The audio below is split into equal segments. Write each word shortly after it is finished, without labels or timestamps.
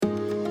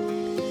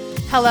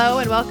Hello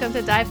and welcome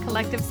to Dive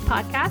Collective's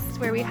podcast,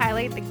 where we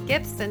highlight the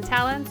gifts and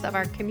talents of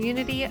our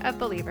community of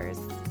believers.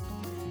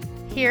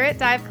 Here at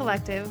Dive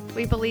Collective,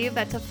 we believe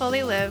that to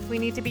fully live, we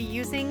need to be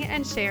using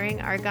and sharing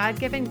our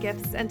God-given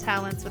gifts and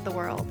talents with the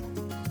world.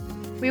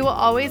 We will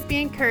always be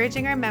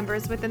encouraging our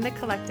members within the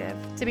collective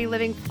to be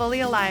living fully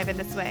alive in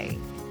this way.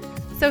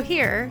 So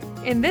here,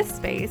 in this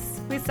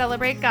space, we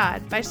celebrate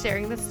God by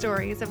sharing the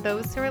stories of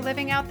those who are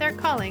living out their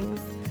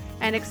callings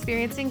and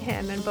experiencing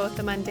Him in both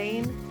the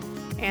mundane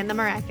and the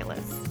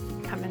miraculous.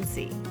 Come and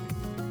see.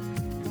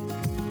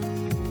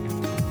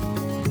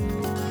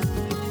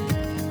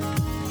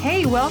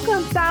 Hey,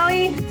 welcome,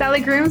 Sally.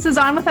 Sally Grooms is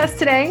on with us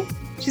today.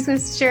 She's going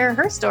to share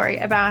her story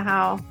about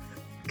how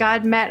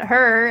God met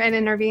her and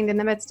intervened in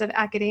the midst of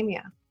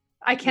academia.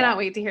 I cannot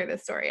wait to hear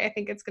this story. I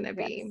think it's going to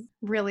be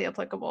really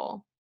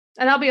applicable.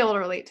 And I'll be able to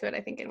relate to it, I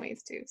think, in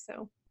ways too.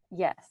 So,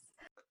 yes.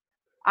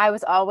 I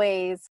was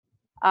always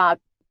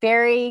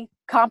very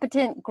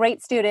competent,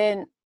 great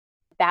student.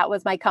 That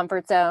was my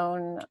comfort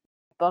zone.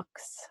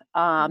 Books.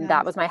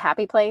 That was my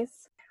happy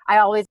place. I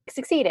always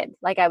succeeded.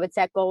 Like, I would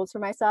set goals for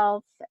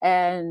myself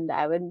and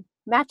I would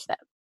match them.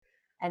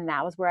 And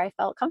that was where I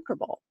felt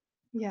comfortable.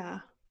 Yeah.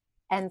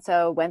 And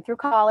so went through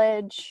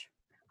college.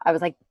 I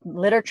was like,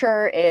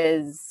 literature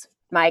is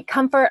my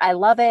comfort. I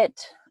love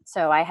it.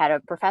 So I had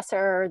a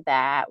professor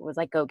that was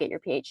like, go get your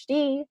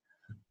PhD.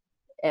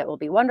 It will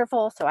be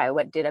wonderful. So I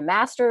did a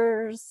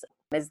master's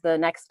is the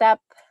next step.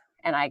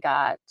 And I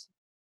got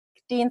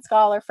Dean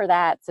Scholar for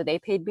that. So they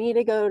paid me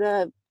to go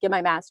to get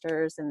my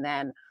master's and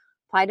then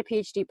applied to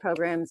PhD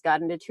programs,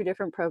 got into 2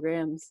 different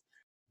programs.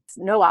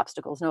 No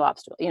obstacles,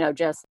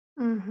 just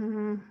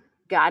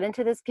got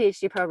into this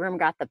PhD program,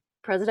 got the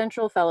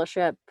presidential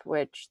fellowship,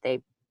 which they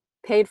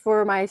paid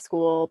for my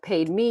school,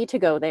 paid me to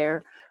go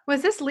there.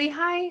 Was this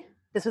Lehigh?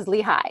 This was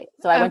Lehigh.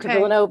 So I went to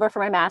Villanova for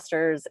my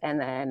master's, and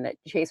then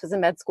Chase was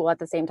in med school at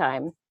the same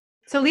time.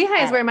 So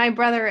Lehigh is where my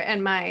brother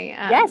and my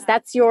yes,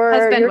 that's your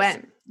husband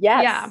went.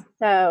 Yes. Yeah.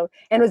 So,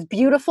 and it was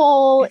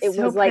beautiful. It's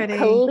it was so like pretty.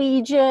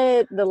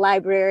 Collegiate. The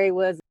library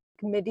was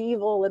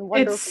medieval and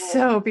wonderful. It's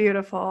so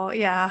beautiful.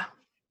 Yeah.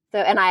 So,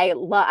 and I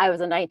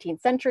was a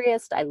 19th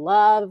centuryist. I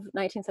love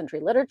 19th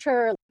century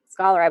literature. The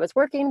scholar I was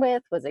working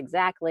with was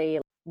exactly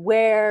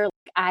where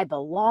I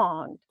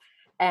belonged.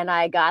 And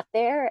I got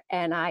there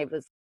and I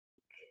was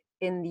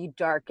in the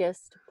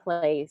darkest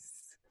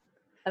place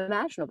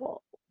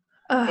imaginable.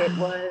 It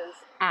was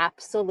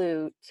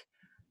absolute.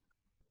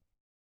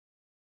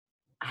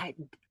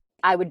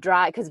 I would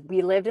drive, because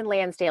we lived in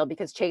Lansdale,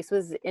 because Chase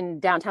was in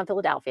downtown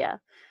Philadelphia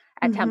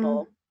at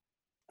Temple.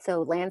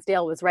 So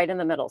Lansdale was right in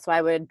the middle. So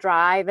I would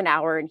drive an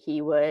hour and he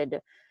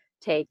would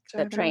take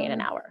the train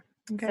an hour.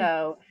 Okay.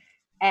 So,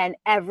 and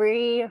I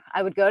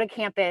would go to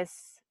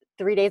campus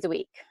 3 days a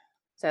week.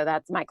 So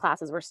my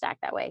classes were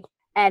stacked that way.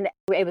 And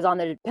it was on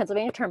the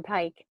Pennsylvania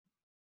Turnpike.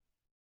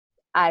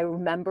 I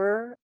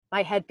remember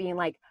my head being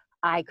like,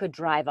 I could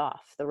drive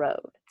off the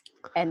road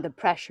and the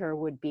pressure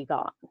would be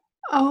gone.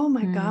 Oh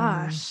my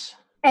gosh.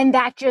 And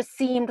that just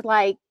seemed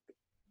like,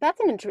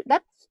 that's like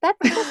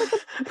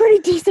a pretty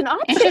decent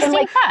option.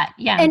 Interesting thought,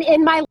 yeah. And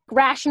in my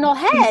rational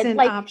head,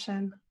 decent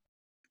option.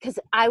 Because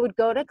I would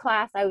go to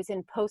class, I was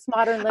in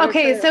postmodern literature.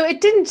 Okay, so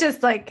it didn't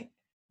just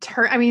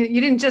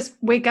you didn't just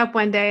wake up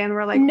one day and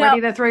were like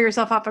ready to throw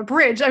yourself off a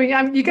bridge. I mean,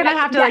 you're going to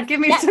have to give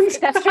me some.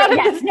 That's true.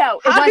 Yes,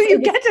 no. How did you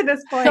get to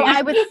this point? So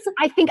I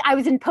think I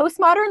was in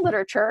postmodern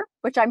literature,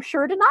 which I'm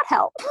sure did not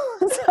help.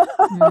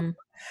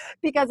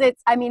 Because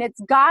it's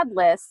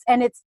godless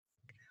and it's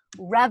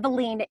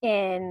reveling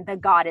in the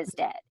God is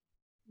dead.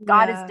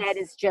 God is dead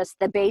is just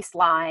the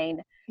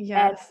baseline.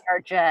 Yes.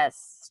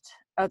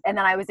 And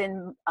then I was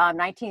in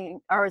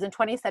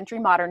 20th century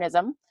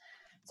modernism.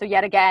 So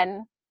yet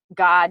again,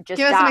 God just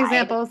give us died. some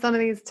examples. Some of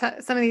these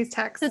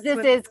texts. So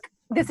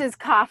this is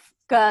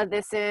Kafka.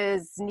 This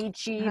is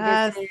Nietzsche.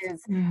 Yes. This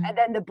is, and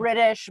then the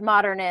British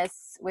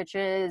modernists, which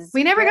is.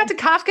 We never got to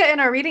Kafka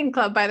in our reading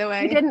club, by the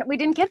way. We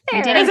didn't get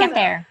there. We didn't get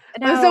there.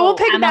 No. So we'll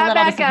pick that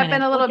back up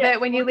in a little bit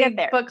when you leave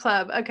book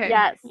club. Okay.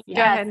 Yes.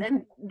 Go ahead.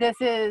 And this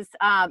is,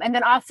 and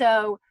then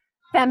also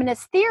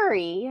feminist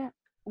theory,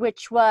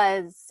 which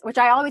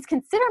I always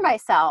consider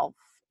myself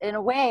in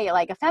a way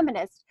like a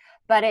feminist,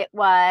 but it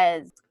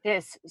was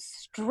this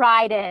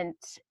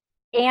strident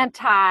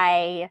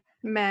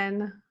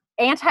anti-men,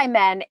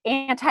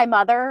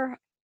 anti-mother,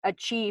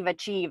 achieve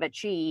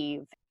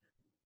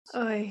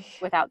Oy.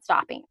 without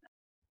stopping.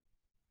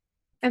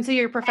 And so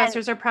your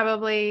professors are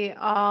probably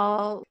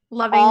all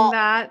loving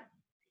that?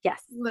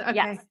 Yes. Okay.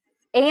 Yes.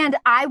 And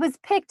I was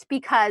picked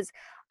because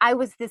I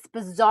was this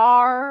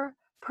bizarre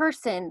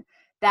person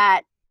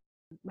that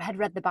had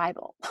read the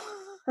Bible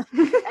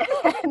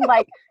and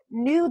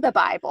knew the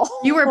Bible.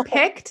 You were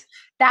picked?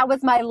 That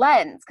was my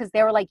lens, because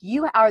they were like,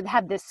 you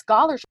have this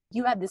scholarship,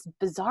 you have this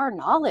bizarre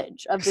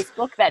knowledge of this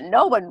book that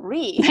no one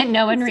reads. And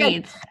no one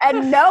reads.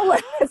 And no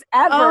one has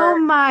ever. Oh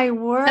my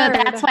word. So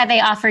that's why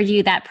they offered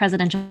you that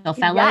presidential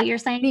fellow, you're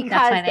saying?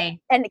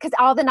 Because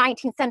all the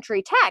 19th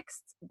century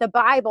texts, the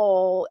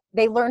Bible,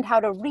 they learned how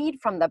to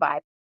read from the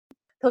Bible.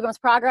 Pilgrim's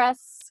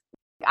Progress,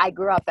 I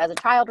grew up as a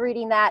child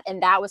reading that,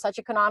 and that was such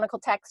a canonical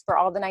text for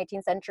all the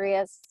 19th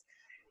centuryists.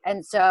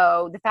 And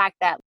so the fact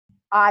that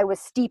I was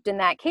steeped in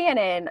that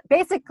canon,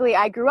 basically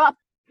I grew up,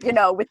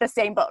 with the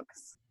same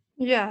books.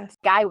 Yes.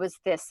 Guy was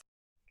this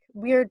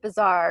weird,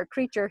 bizarre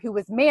creature who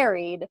was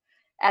married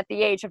at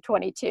the age of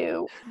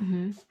 22.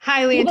 Mm-hmm.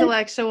 Highly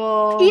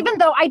intellectual. Even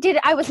though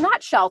I was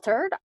not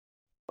sheltered.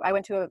 I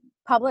went to a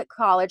public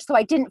college, so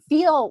I didn't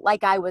feel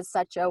like I was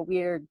such a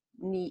weird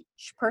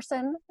niche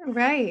person.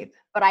 Right.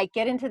 But I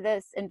get into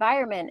this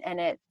environment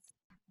and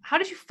How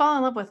did you fall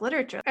in love with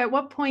literature? At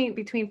what point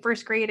between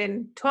first grade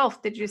and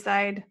 12th did you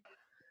decide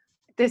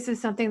this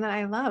is something that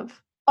I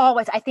love?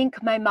 Always. I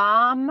think my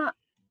mom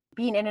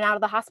being in and out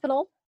of the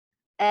hospital,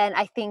 and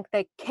I think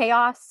the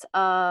chaos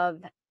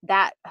of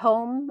that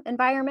home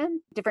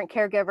environment, different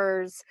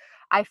caregivers,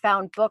 I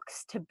found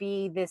books to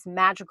be this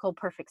magical,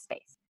 perfect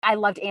space. I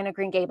loved Anne of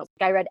Green Gables.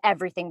 I read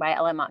everything by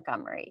Ellen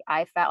Montgomery.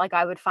 I felt like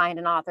I would find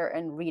an author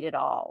and read it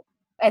all.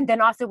 And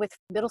then also with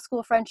middle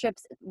school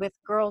friendships with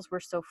girls were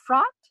so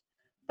fraught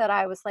that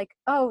I was like,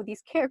 oh,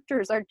 these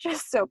characters are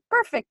just so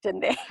perfect,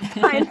 and they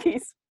find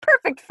these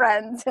perfect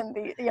friends, and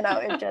it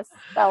just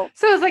felt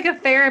So it was like a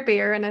therapy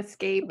or an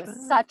escape. it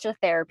was such a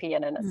therapy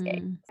and an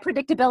escape.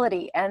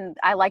 Predictability, and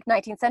I like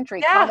 19th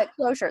century comic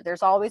closure.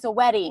 There's always a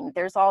wedding.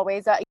 There's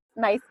always a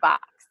nice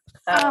box.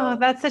 Oh,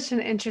 that's such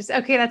an interest.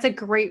 Okay, that's a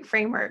great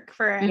framework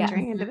for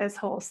entering into this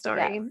whole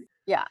story.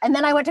 Yeah. And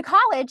then I went to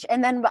college,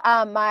 and then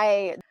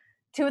my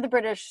two of the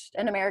British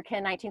and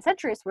American 19th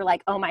centurists were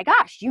like, oh my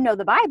gosh, you know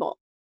the Bible.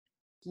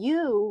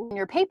 You, in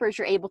your papers,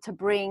 you're able to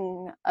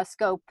bring a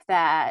scope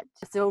that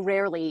so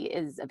rarely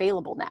is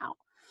available now.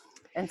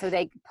 And so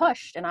they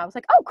pushed, and I was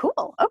like, oh,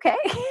 cool. Okay.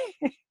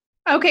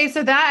 Okay,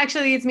 so that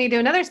actually leads me to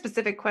another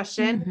specific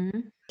question. Mm-hmm.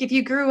 If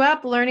you grew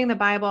up learning the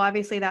Bible,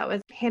 obviously that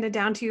was handed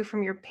down to you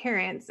from your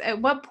parents.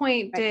 At what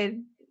point I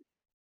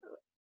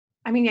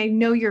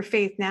know your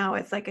faith now,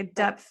 it's like a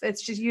depth.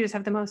 It's just, you just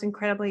have the most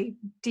incredibly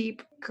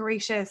deep,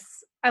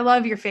 gracious, I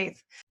love your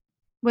faith.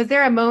 Was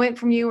there a moment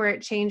from you where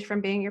it changed from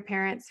being your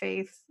parents'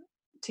 faith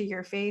to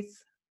your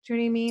faith? Do you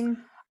know what I mean?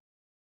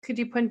 Could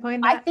you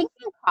pinpoint that? I think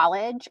in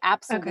college,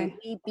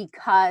 absolutely,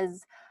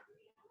 because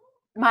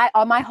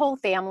my whole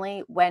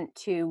family went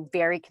to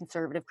very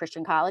conservative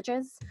Christian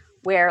colleges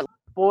where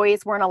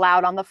boys weren't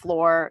allowed on the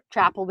floor.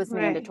 Chapel was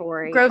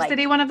mandatory. Grove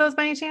City, one of those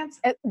by any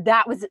chance?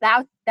 That was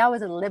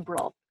a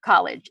liberal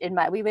college.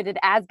 We went at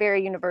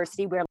Asbury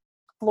University where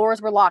floors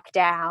were locked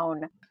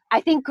down. I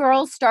think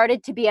girls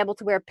started to be able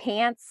to wear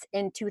pants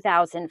in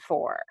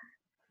 2004.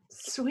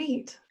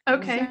 Sweet.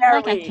 Okay. I feel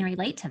like I can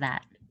relate to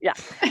that. Yeah.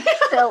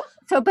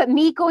 But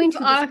me going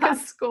to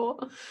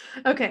school.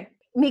 Okay.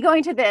 Me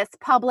going to this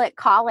public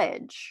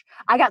college,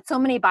 I got so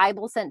many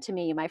Bibles sent to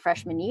me my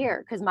freshman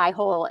year because my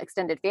whole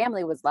extended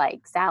family was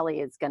like,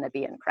 Sally is going to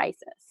be in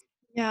crisis.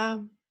 Yeah.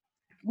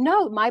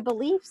 No, my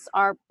beliefs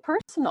are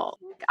personal.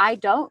 I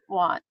don't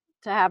want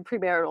to have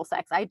premarital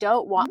sex. I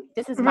don't want,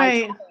 this is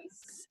my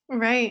choice.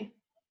 Right.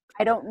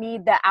 I don't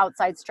need the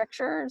outside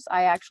strictures.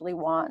 I actually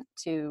want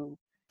to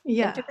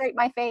integrate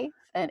my faith.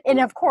 And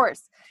of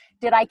course,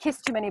 did I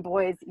kiss too many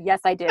boys? Yes,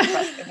 I did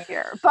freshman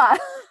year.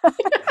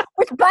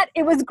 But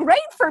it was great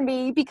for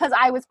me because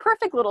I was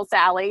perfect little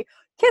Sally,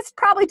 kissed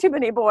probably too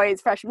many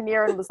boys freshman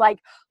year and was like,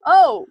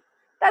 oh,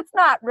 that's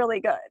not really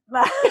good.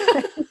 But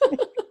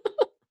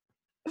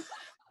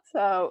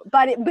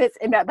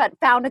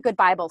found a good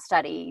Bible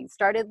study,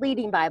 started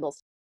leading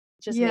Bibles,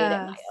 just made it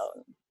my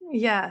own.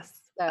 Yes.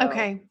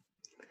 Okay.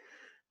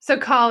 So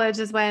college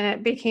is when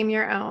it became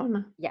your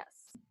own. Yes.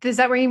 Is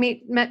that where you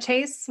met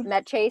Chase?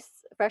 Met Chase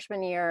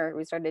freshman year.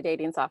 We started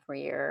dating sophomore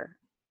year,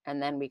 and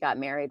then we got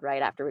married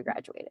right after we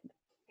graduated.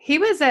 He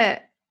was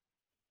at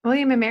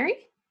William and Mary?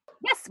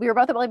 Yes, we were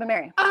both at William and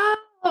Mary.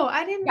 Oh,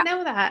 I didn't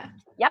know that.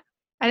 Yep.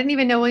 I didn't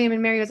even know William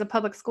and Mary was a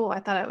public school. I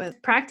thought it was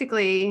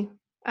practically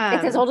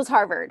it's as old as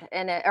Harvard,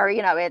 and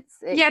it's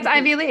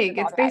Ivy League.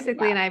 It's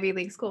basically an Ivy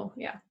League school.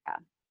 Yeah.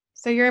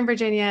 So you're in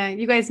Virginia.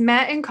 You guys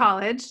met in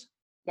college.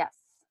 Yes.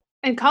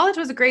 And college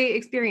was a great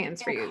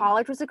experience for you.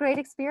 College was a great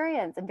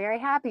experience. I'm very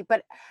happy,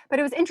 but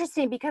it was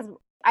interesting because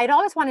I'd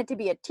always wanted to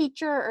be a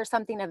teacher or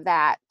something of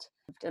that,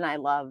 and I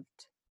loved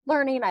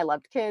learning. I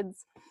loved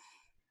kids.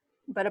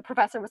 But a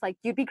professor was like,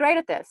 "You'd be great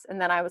at this,"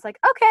 and then I was like,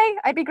 "Okay,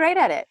 I'd be great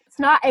at it."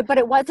 But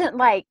it wasn't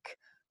like,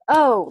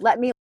 "Oh, let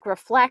me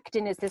reflect,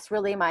 and is this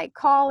really my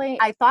calling?"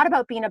 I thought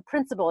about being a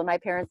principal, and my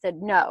parents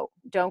said, "No,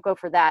 don't go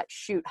for that.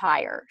 Shoot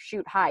higher,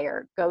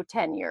 go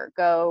tenure,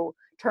 go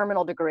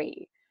terminal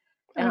degree."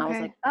 And I was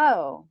like,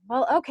 "Oh,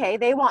 well, okay,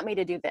 they want me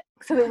to do this."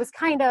 So it was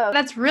kind of...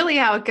 That's really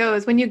how it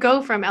goes. When you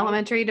go from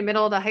elementary to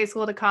middle to high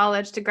school to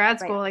college to grad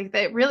school, like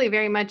that really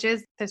very much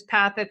is this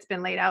path that's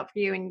been laid out for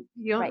you, and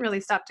you don't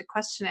really stop to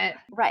question it.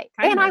 Right.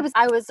 And I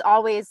was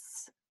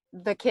always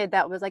the kid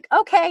that was like,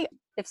 okay,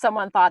 if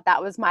someone thought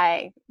that was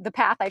the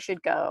path I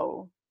should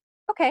go,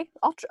 okay,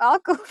 I'll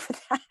go for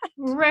that.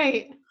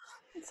 Right.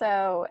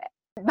 So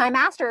my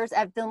master's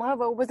at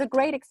Villanova was a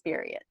great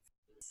experience.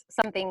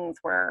 Some things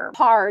were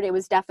hard. It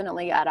was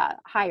definitely at a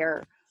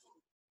higher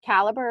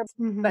caliber,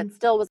 Mhm. but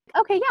still was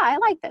okay. Yeah, I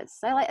like this.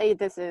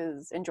 This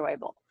is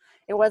enjoyable.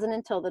 It wasn't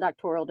until the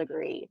doctoral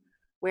degree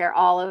where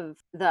all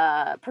of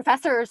the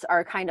professors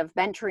are kind of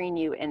mentoring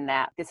you in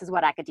that this is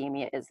what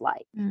academia is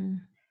like.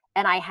 Mm.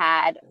 And I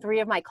had 3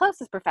 of my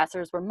closest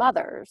professors were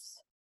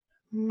mothers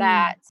Mm.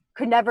 that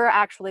could never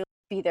actually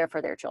be there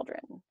for their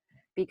children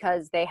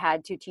because they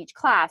had to teach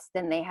class,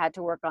 then they had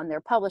to work on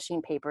their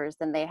publishing papers,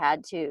 then they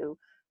had to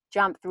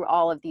jump through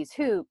all of these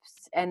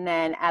hoops. And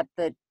then at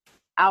the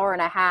hour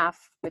and a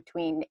half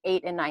between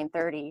 8 and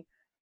 9:30,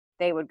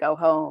 they would go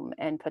home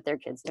and put their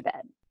kids to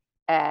bed.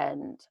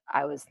 And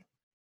I was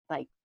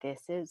like,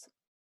 this is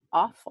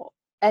awful.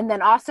 And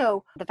then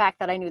also the fact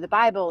that I knew the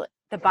Bible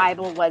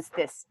was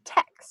this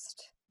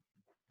text.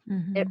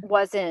 Mhm. It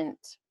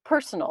wasn't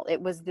personal.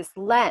 It was this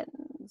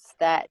lens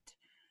that,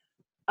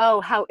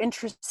 oh, how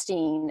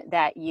interesting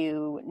that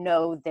you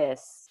know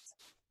this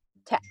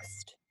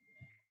text.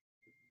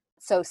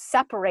 So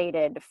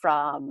separated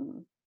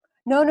from,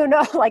 no.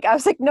 Like I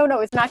was like, no,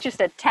 it's not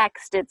just a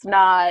text. It's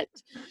not.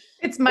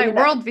 It's my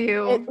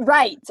worldview.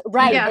 Right.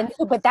 Yeah. And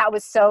so, but that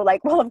was so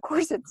like, well, of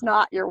course it's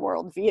not your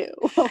worldview.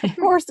 Of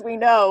course we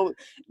know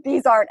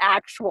these aren't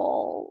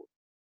actual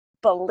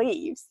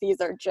beliefs. These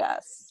are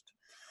just,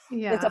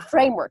 it's a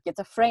framework.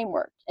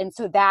 And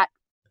so that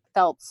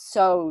felt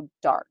so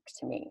dark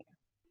to me.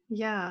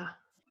 Yeah.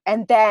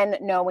 And then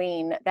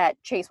knowing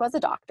that Chase was a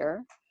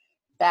doctor,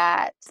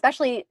 that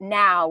especially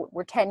now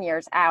we're 10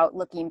 years out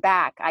looking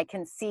back, I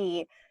can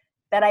see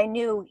that I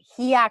knew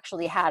he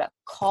actually had a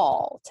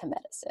call to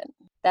medicine,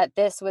 that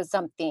this was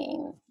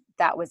something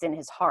that was in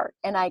his heart.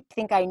 And I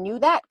think I knew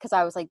that because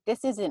I was like,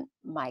 this isn't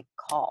my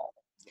call.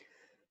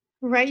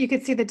 Right. You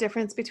could see the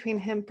difference between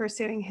him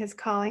pursuing his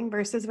calling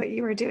versus what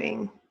you were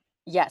doing.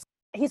 Yes.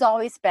 He's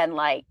always been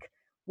like,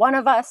 one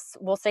of us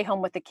will stay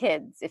home with the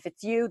kids. If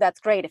it's you, that's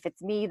great. If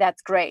it's me,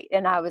 that's great.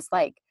 And I was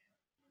like,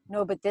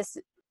 no, but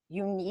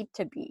you need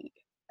to be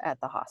at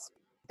the hospital.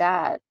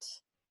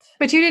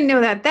 But you didn't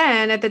know that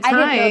then at the time.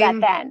 I didn't know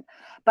that then,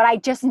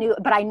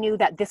 but I knew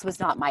that this was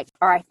not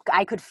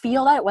I could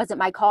feel that it wasn't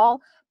my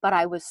call, but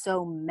I was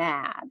so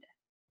mad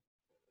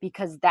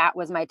because that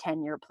was my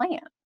 10-year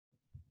plan.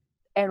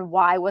 And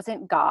why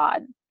wasn't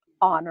God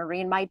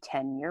honoring my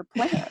 10-year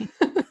plan?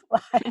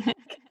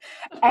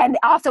 and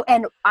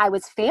I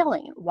was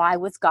failing. Why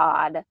was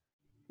God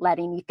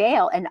letting me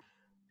fail? And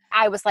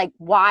I was like,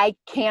 why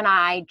can't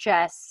I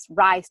just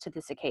rise to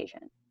this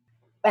occasion?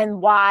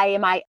 And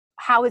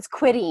how is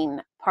quitting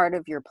part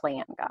of your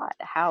plan, God?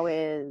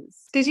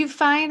 Did you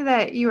find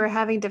that you were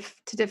having to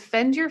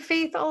defend your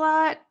faith a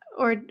lot?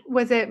 Or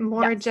was it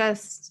more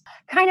just?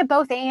 Kind of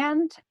both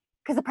and,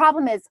 because the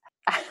problem is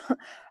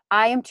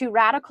I am too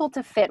radical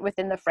to fit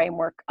within the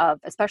framework of,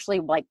 especially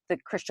like the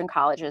Christian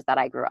colleges that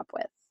I grew up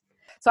with.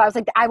 So I was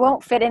like, I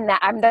won't fit in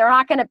that. They're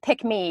not going to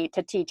pick me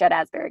to teach at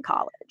Asbury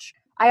College.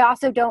 I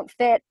also don't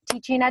fit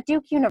teaching at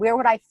Duke University. Where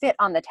would I fit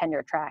on the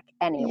tenure track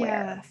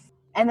anywhere? Yes.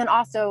 And then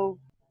also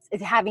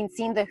having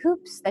seen the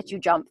hoops that you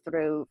jump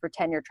through for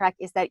tenure track,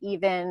 is that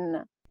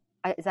even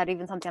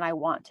something I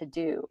want to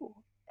do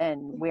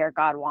and where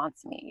God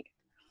wants me?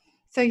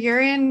 So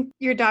you're in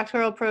your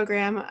doctoral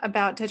program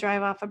about to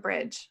drive off a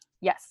bridge.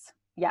 Yes.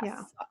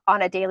 Yeah.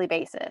 On a daily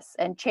basis.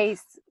 And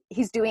Chase,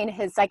 he's doing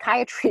his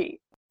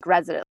psychiatry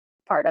resident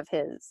part of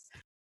his.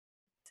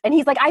 And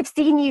he's like, I've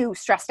seen you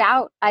stressed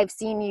out. I've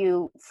seen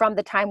you from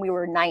the time we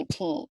were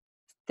 19.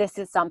 This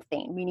is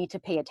something we need to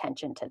pay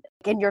attention to.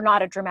 And you're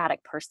not a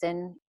dramatic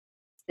person.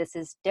 This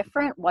is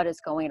different. What is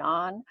going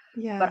on?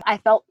 Yeah. But I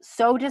felt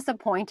so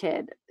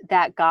disappointed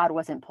that God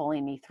wasn't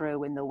pulling me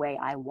through in the way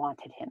I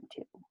wanted him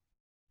to.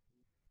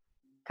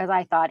 Because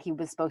I thought he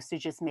was supposed to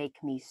just make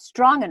me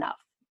strong enough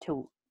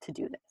to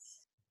do this.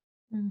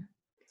 Mm.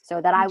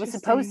 So that I was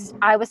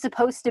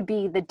supposed to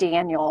be the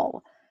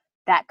Daniel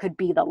that could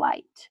be the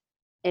light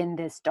in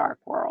this dark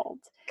world.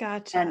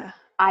 Gotcha. And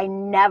I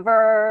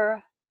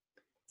never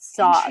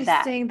saw that.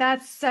 Interesting.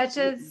 That's such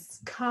a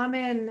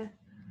common.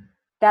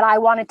 That I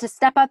wanted to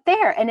step up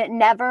there. And it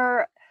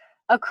never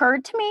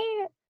occurred to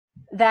me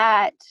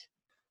that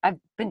I've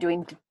been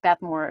doing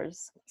Beth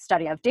Moore's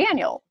study of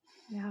Daniel.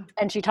 Yeah.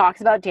 And she talks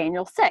about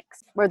Daniel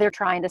 6, where they're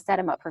trying to set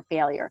him up for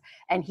failure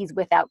and he's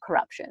without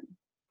corruption.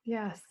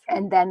 Yes.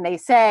 And then they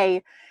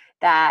say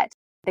that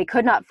they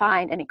could not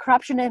find any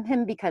corruption in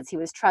him because he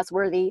was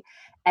trustworthy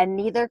and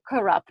neither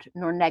corrupt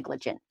nor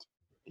negligent.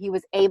 He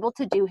was able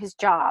to do his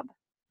job.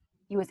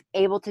 He was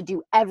able to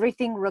do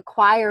everything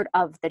required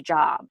of the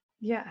job.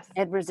 Yes.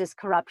 And resist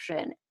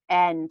corruption.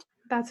 And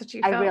that's what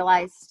you felt. I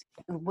realized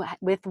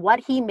with what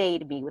he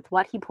made me, with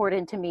what he poured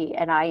into me,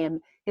 and I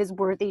am his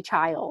worthy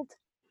child,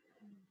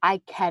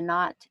 I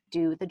cannot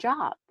do the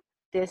job.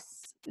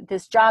 This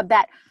job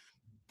that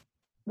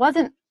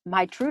wasn't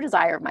my true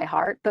desire of my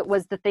heart, but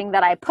was the thing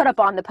that I put up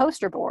on the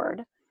poster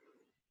board.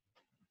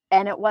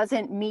 And it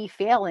wasn't me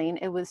failing.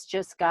 It was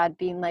just God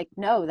being like,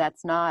 no,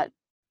 that's not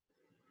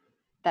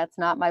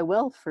my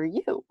will for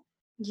you.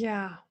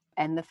 Yeah.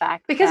 And the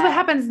fact because that, what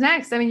happens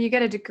next? I mean, you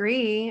get a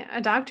degree,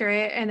 a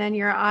doctorate, and then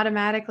you're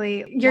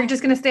Yeah.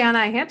 just going to stay on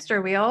that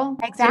hamster wheel doing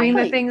the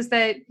Exactly. things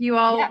that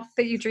Yes.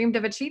 that you dreamed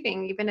of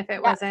achieving, even if it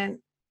Yes.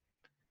 wasn't.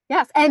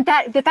 Yes. And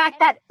that the fact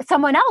that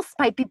someone else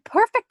might be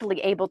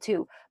perfectly able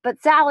to,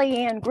 but Sally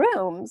Ann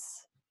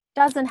Grooms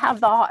doesn't have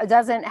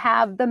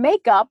the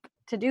makeup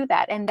to do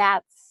that. And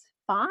that's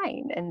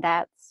fine. And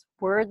that's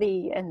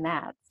worthy.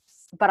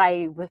 But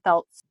I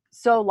felt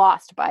so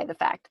lost by the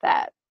fact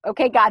that,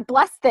 okay, God,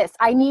 bless this.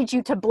 I need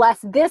you to bless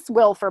this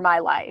will for my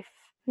life.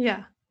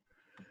 Yeah.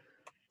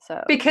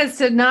 So, Because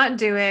to not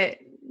do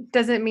it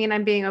doesn't mean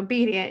I'm being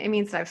obedient. It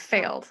means that I've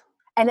failed.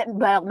 and it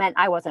meant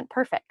I wasn't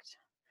perfect.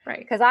 Right.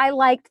 Because I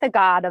liked the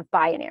God of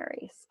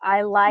binaries.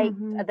 I liked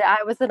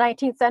I was the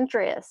 19th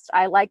centuryist.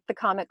 I liked the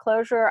comic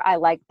closure. I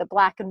liked the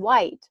black and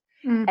white.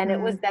 And it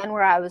was then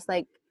where I was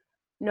like,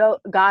 no,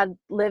 God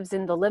lives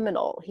in the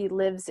liminal. He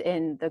lives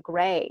in the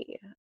gray.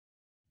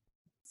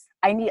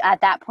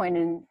 At that point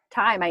in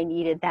time, I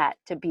needed that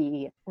to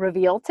be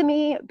revealed to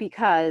me,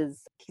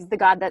 because he's the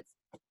God that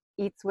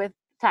eats with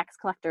tax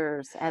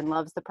collectors and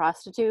loves the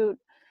prostitute.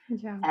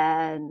 Yeah.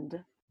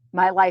 And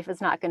my life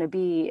is not going to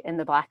be in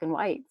the black and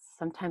whites.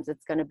 Sometimes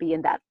it's going to be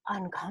in that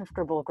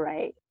uncomfortable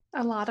gray.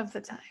 A lot of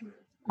the time.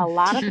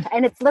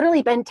 And it's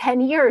literally been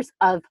 10 years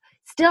of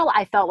still,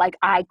 I felt like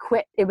I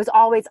quit. It was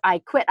always, I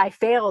quit. I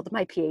failed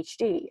my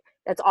PhD.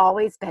 That's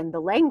always been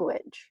the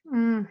language.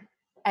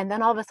 And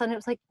then all of a sudden it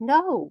was like,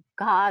 no,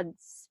 God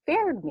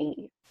spared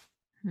me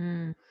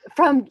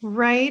from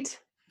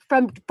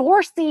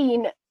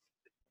forcing,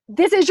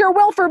 this is your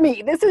will for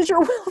me. This is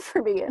your will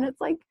for me. And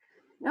it's like,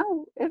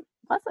 no, it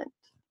wasn't.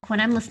 When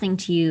I'm listening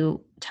to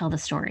you tell the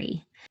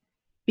story,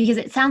 because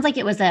it sounds like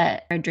it was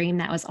a dream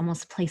that was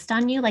almost placed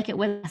on you, like it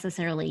wasn't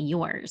necessarily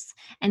yours.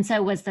 And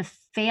so was the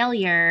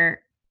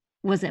failure,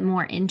 was it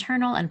more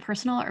internal and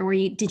personal, or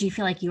did you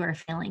feel like you were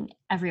failing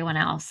everyone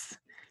else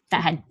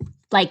that had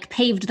like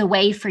paved the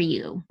way for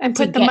you and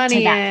put the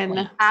money in?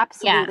 Point?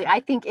 Absolutely. Yeah. I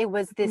think it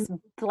was this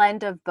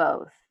blend of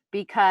both,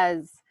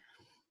 because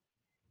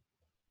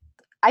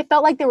I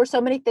felt like there were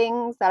so many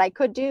things that I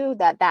could do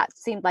that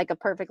seemed like a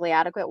perfectly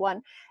adequate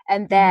one.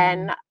 And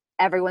then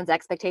everyone's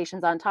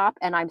expectations on top.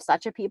 And I'm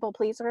such a people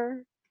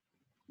pleaser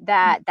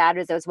that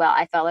is as well.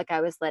 I felt like I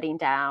was letting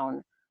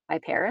down my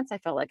parents. I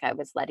felt like I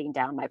was letting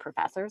down my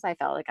professors. I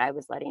felt like I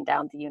was letting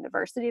down the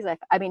universities.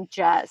 I mean,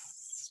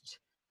 just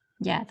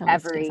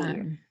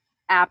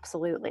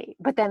absolutely.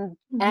 But then,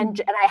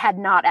 and I had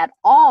not at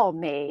all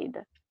made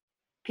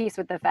peace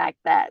with the fact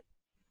that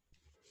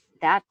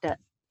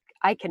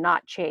I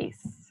cannot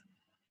chase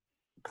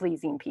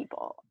pleasing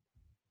people.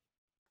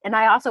 And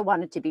I also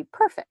wanted to be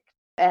perfect,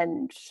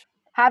 and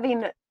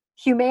having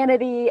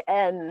humanity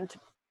and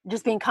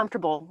just being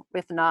comfortable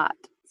with not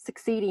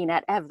succeeding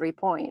at every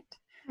point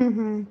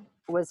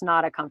was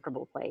not a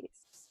comfortable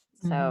place.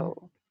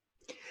 So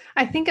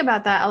I think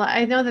about that a lot.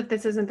 I know that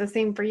this isn't the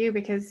same for you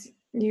because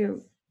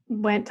you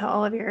went to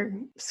all of your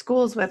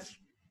schools with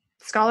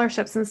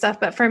scholarships and stuff.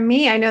 But for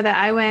me, I know that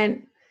I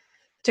went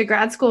to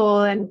grad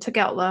school and took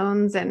out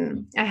loans,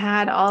 and I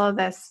had all of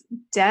this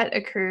debt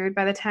accrued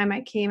by the time I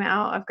came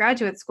out of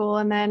graduate school.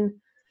 And then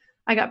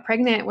I got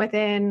pregnant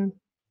within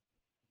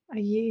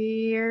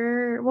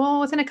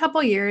within a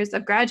couple years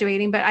of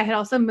graduating, but I had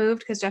also moved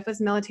because Jeff was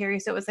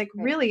military. So it was like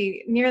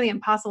really nearly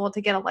impossible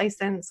to get a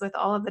license with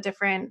all of the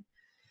different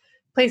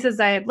places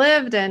I had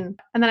lived. And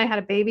then I had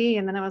a baby,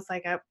 and then I was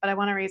like, but I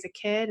want to raise a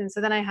kid. And so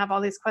then I have all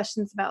these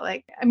questions about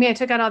I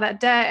took out all that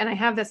debt, and I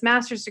have this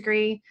master's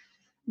degree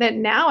that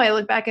now I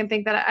look back and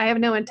think that I have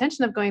no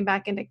intention of going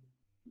back into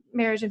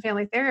marriage and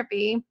family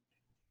therapy.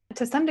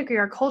 To some degree,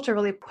 our culture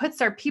really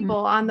puts our people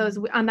on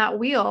that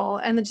wheel.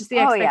 And then just the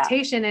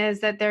expectation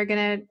is that they're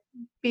going to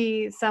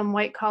be some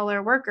white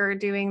collar worker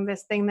doing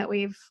this thing that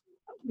we've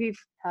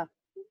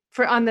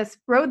for on this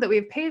road that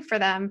we've paid for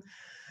them.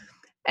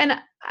 And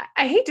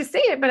I hate to say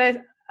it, but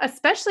I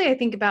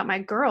think about my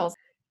girls.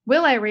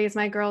 Will I raise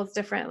my girls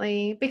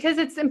differently? Because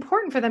it's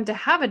important for them to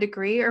have a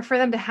degree, or for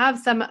them to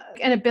have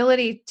an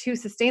ability to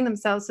sustain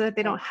themselves, so that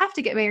they don't have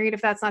to get married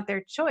if that's not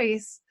their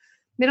choice.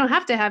 They don't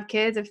have to have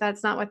kids if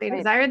that's not what they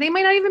desire. They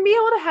might not even be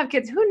able to have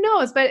kids. Who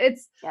knows? But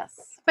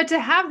but to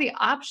have the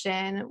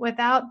option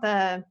without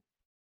the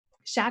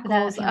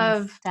shackles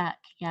of stuck.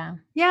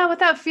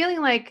 Without feeling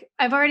like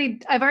I've already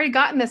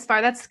gotten this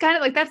far. That's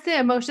kind of that's the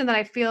emotion that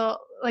I feel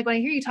like when I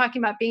hear you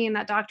talking about being in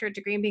that doctorate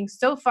degree and being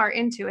so far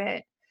into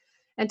it,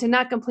 and to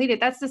not complete it.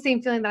 That's the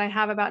same feeling that I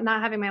have about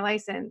not having my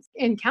license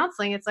in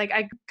counseling. It's like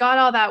I got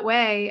all that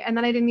way, and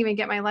then I didn't even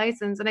get my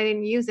license, and I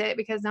didn't use it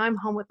because now I'm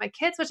home with my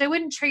kids, which I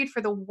wouldn't trade for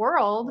the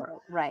world.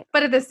 Right.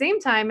 But at the same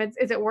time, is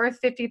it worth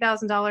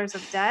 $50,000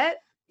 of debt?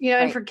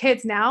 And for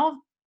kids now,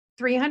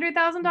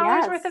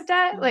 $300,000 worth of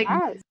debt.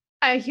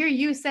 I hear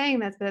you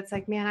saying that, but it's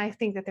like, man, I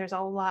think that there's a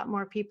lot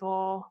more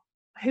people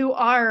who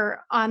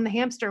are on the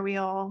hamster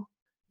wheel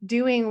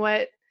doing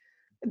what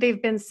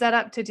they've been set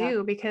up to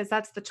do because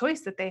that's the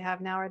choice that they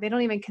have now, or they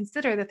don't even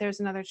consider that there's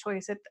another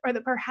choice, or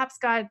that perhaps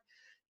God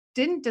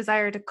didn't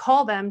desire to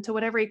call them to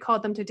whatever he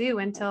called them to do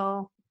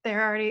until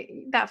they're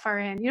already that far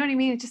in. You know what I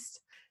mean? It just,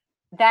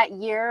 that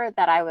year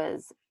that I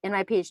was in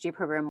my PhD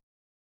program,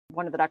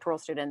 one of the doctoral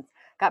students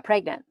got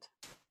pregnant.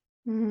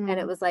 And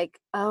it was like,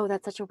 oh,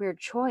 that's such a weird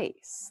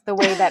choice. The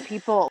way that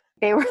people,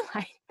 they were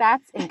like,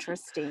 that's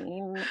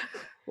interesting.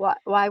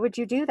 Why would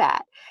you do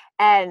that?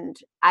 And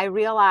I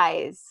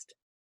realized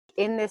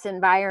in this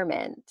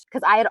environment,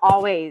 because I had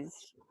always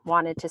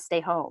wanted to stay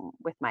home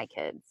with my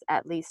kids,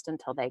 at least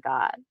until they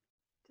got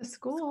to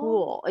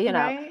school, you know,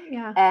 right?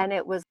 Yeah. and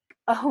it was,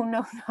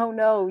 oh,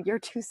 no, you're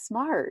too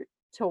smart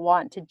to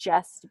want to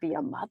just be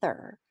a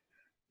mother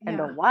and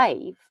a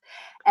wife.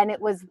 And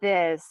it was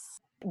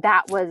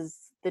that was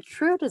the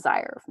true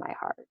desire of my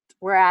heart.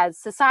 Whereas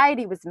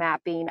society was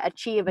mapping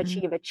achieve.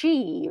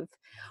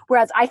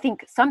 Whereas I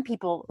think some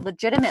people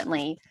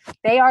legitimately,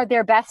 they are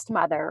their best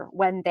mother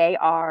when they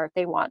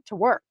want to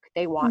work.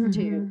 They want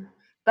to,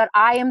 but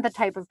I am the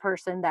type of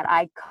person that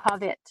I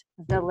covet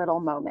the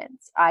little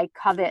moments. I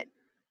covet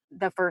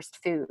the first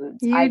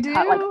foods. You do?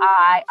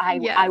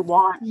 I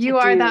want you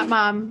are that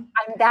mom.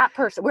 I'm that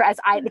person. Whereas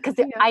because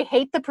I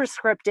hate the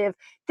prescriptive,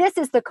 this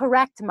is the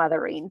correct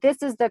mothering.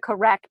 This is the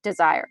correct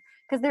desire.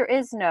 Because there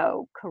is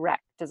no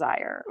correct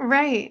desire.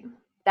 Right.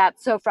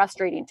 That's so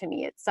frustrating to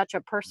me. It's such a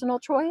personal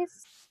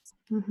choice.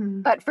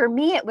 But for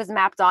me, it was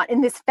mapped on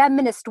in this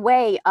feminist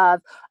way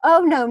of, oh,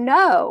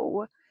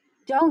 no,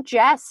 don't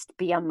just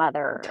be a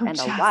mother and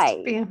a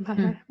wife. Be a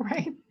mother,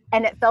 right.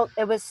 And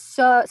it was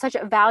such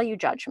a value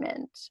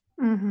judgment.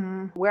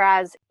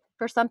 Whereas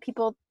for some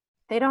people,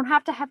 they don't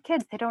have to have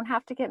kids. They don't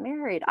have to get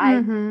married.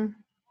 I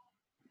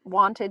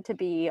wanted to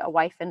be a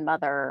wife and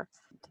mother.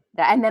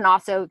 And then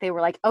also they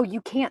were like, oh,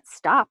 you can't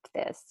stop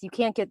this. You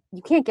can't get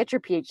your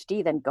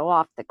PhD, then go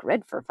off the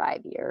grid for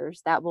 5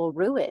 years. That will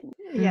ruin.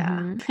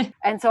 Yeah.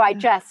 And so I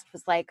just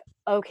was like,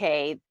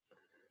 okay,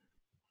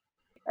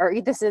 or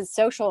this is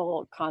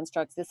social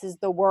constructs. This is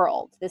the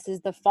world. This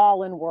is the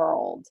fallen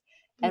world.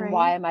 And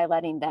why am I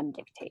letting them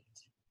dictate?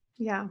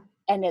 Yeah.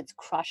 And it's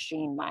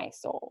crushing my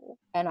soul.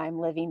 And I'm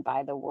living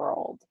by the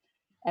world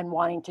and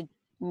wanting to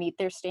meet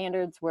their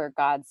standards where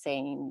God's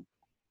saying,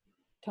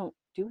 don't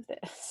do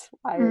this.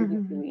 Why are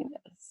you doing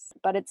this?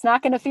 But it's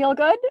not going to feel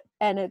good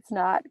and it's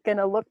not going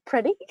to look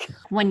pretty.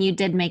 When you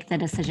did make the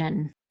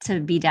decision to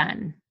be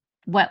done,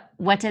 what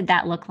did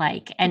that look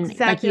like? And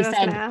exactly like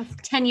you said,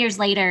 10 years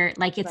later,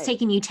 like it's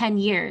taken you 10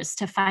 years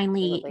to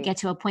finally get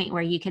to a point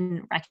where you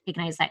can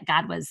recognize that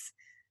that was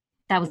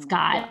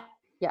God.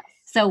 Yes.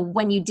 So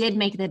when you did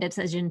make the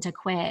decision to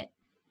quit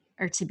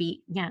or to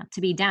be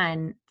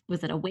done,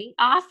 was it a weight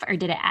off or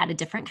did it add a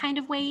different kind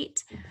of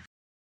weight?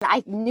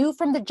 I knew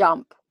from the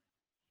jump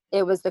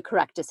it was the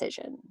correct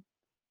decision.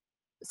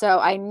 So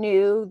I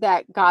knew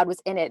that God was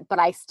in it, but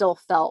I still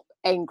felt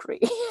angry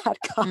at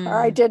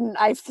God.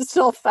 I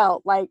still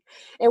felt like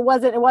it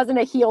wasn't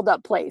a healed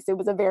up place. It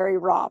was a very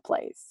raw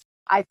place.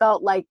 I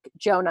felt like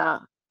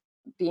Jonah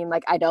being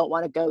like, I don't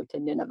want to go to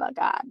Nineveh,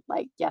 God.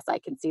 Like, yes, I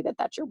can see that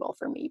that's your will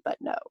for me, but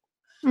no.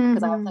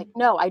 Because I was like,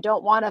 no, I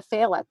don't want to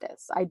fail at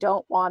this. I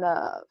don't want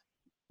to,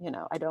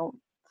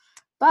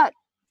 but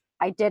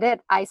I did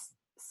it. I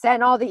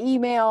sent all the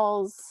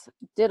emails,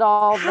 did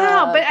all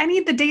but I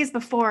need the days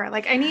before.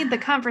 Like I need the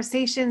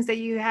conversations that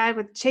you had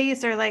with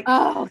Chase or like,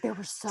 oh, there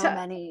were so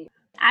many.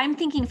 I'm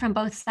thinking from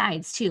both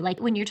sides too. Like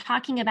when you're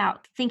thinking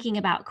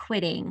about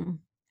quitting,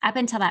 up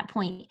until that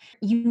point,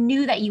 you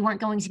knew that you weren't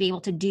going to be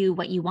able to do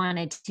what you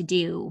wanted to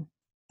do,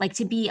 like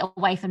to be a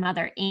wife and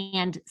mother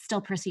and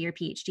still pursue your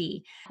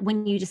PhD.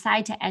 When you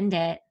decide to end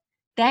it,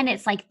 then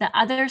it's like the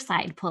other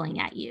side pulling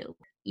at you.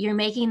 You're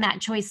making that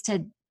choice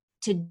to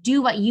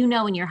do what you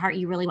know in your heart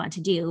you really want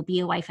to do, be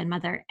a wife and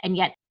mother. And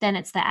yet then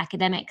it's the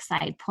academic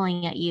side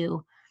pulling at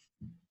you.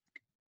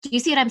 Do you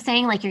see what I'm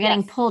saying? Like you're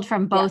getting pulled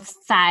from both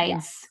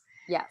sides.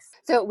 Yes.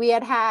 So we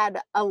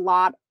had a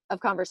lot of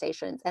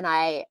conversations and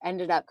I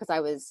ended up, because I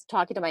was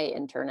talking to my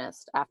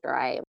internist after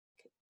I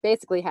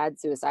basically had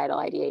suicidal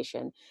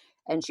ideation.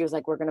 And she was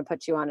like, we're going to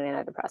put you on an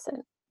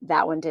antidepressant.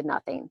 That one did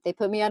nothing. They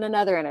put me on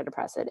another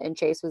antidepressant and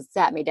Chase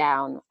sat me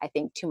down, I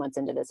think 2 months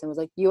into this and was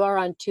like, you are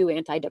on 2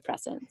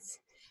 antidepressants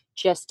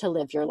just to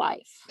live your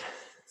life.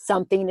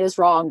 Something is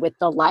wrong with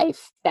the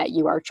life that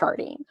you are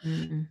charting.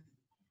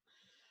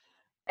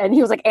 And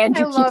he was like, and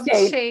you keep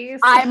saying, Chase.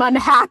 I'm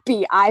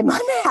unhappy. I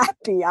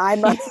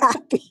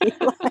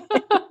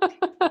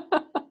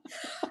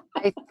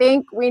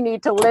think we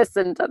need to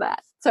listen to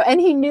that. So, and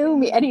he knew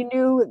me and he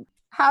knew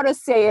how to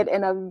say it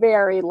in a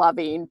very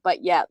loving,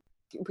 but yet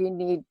we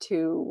need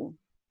to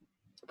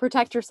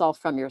protect yourself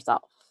from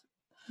yourself.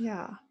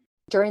 Yeah.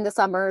 During the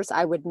summers,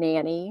 I would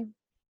nanny.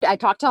 I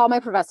talked to all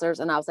my professors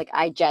and I was like,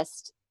 I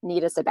just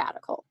need a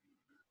sabbatical.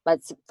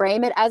 Let's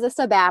frame it as a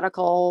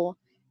sabbatical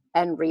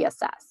and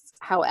reassess.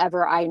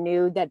 However, I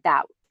knew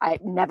that I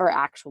never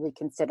actually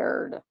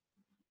considered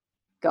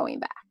going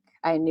back.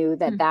 I knew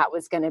that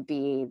was going to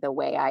be the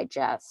way I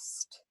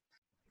just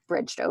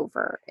bridged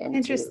over into.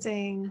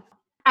 Interesting.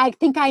 I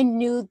think I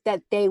knew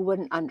that they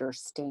wouldn't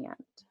understand.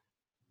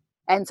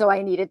 And so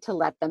I needed to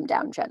let them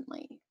down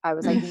gently. I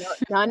was like,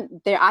 I'm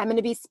going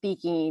to be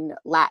speaking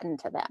Latin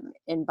to them.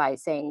 And by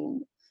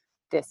saying,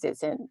 this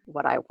isn't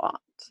what I want.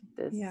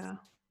 Yeah.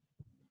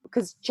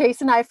 Because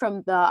Chase and I,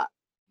 from the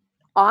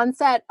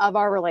onset of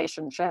our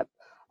relationship,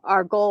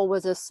 our goal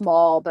was a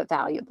small but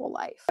valuable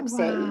life. I'm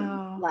saying,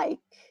 Wow. like,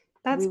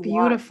 That's we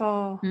want,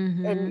 beautiful.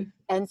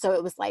 and so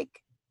it was like,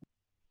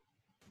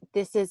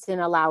 this isn't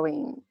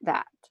allowing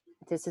that.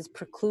 This is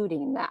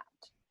precluding that.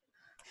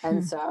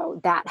 And so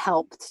that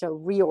helped to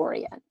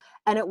reorient.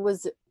 And it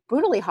was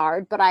brutally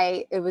hard, but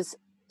it was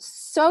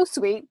so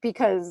sweet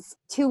because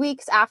 2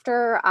 weeks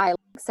after I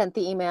sent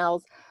the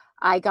emails,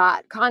 I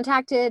got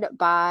contacted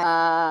by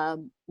a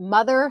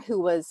mother who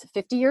was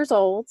 50 years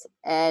old,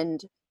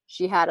 and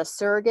she had a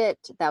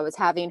surrogate that was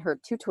having her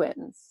 2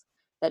 twins,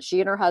 that she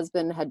and her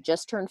husband had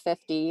just turned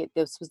 50.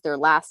 This was their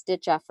last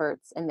ditch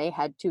efforts, and they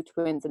had 2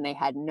 twins and they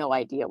had no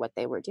idea what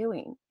they were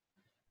doing.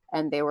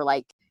 And they were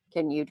like,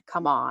 can you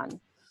come on?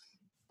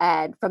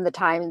 And from the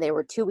time they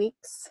were 2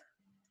 weeks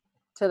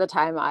to the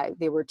time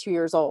they were 2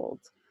 years old,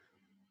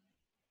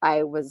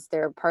 I was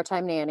their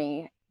part-time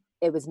nanny.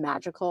 It was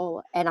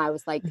magical. And I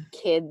was like,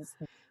 kids,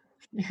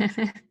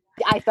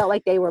 I felt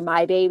like they were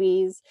my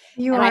babies.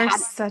 You and are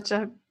such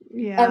a,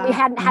 yeah. And we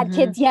hadn't had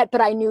kids yet,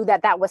 but I knew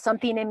that was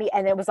something in me.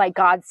 And it was like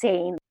God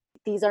saying,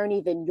 these aren't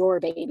even your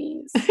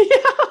babies.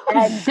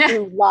 And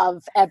you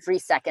love every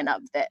second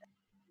of this.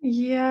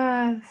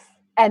 Yes.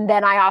 And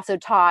then I also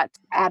taught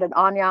at an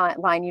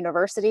online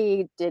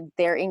university, did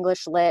their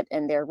English lit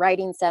and their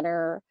writing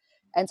center.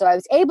 And so I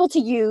was able to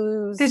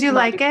use. Did you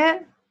like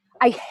it?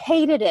 I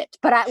hated it,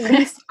 but at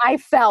least I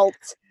felt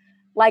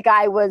like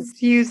I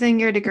was using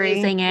your degree.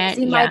 Using it,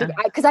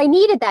 because I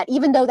needed that,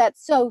 even though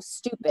that's so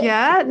stupid.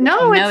 Yeah,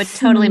 no, it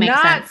totally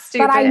makes sense.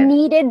 Stupid. But I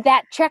needed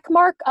that check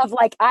mark of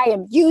like, I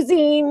am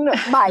using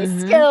my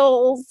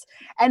skills.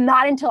 And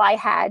not until I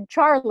had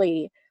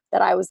Charlie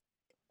that I was,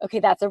 okay,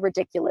 that's a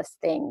ridiculous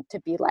thing to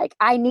be like,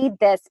 I need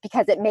this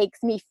because it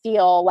makes me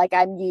feel like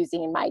I'm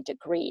using my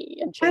degree.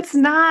 And Chase,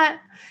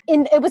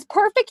 it was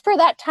perfect for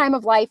that time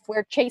of life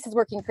where Chase is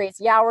working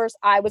crazy hours.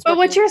 But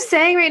what you're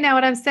saying right now,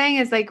 what I'm saying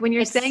is like, when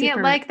you're saying it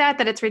like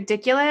that it's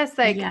ridiculous.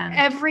 Like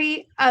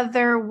every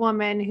other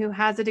woman who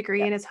has a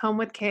degree and is home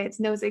with kids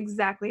knows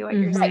exactly what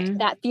you're saying.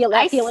 That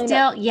feeling.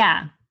 Still,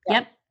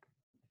 Yep.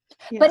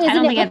 But I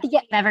don't think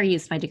I've ever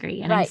used my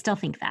degree, and I still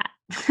think that.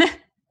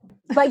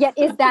 But yet,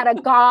 is that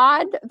a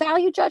God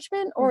value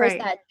judgment, or is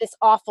that this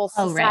awful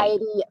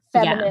society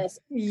feminist?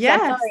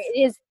 Yes.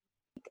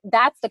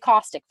 That's the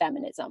caustic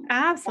feminism.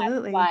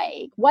 Absolutely. That's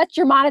like, what's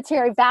your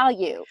monetary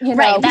value? You know,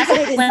 right.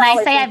 That's when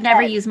I say I've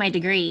never used my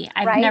degree.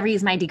 I've never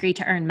used my degree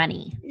to earn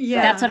money.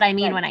 Yeah. That's what I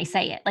mean when I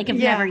say it. Like I've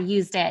never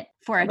used it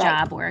for a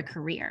job or a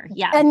career.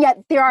 Yeah. And yet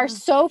there are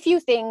so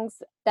few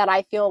things that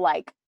I feel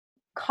like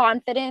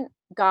confident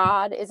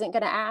God isn't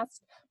going to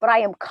ask. But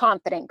I am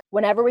confident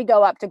whenever we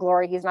go up to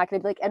glory, he's not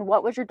going to be like, and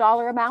what was your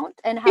dollar amount?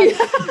 And how did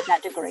you get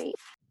that degree?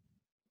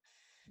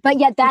 But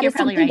yet that is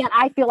something that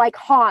I feel like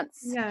haunts.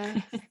 Yeah,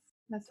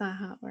 that's not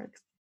how it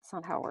works. That's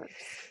not how it works.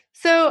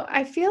 So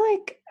I feel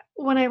like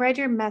when I read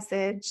your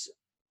message,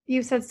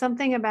 you said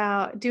something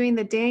about doing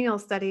the Daniel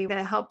study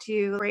that helped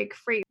you break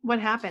free. What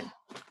happened?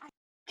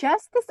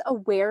 Just this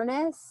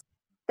awareness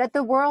that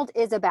the world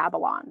is a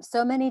Babylon.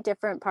 So many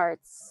different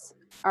parts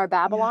are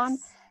Babylon.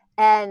 Yes.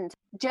 And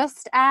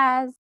just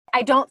as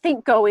I don't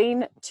think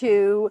going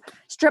to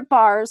strip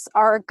bars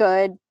are a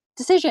good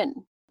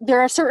decision.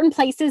 There are certain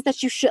places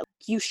that you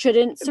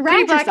shouldn't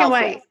surround black yourself and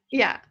white. with.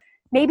 Yeah.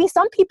 Maybe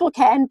some people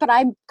can, but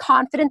I'm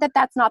confident that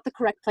that's not the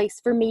correct place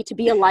for me to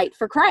be a light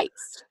for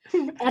Christ.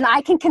 And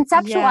I can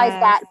conceptualize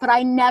that, but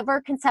I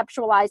never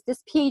conceptualized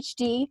this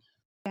PhD.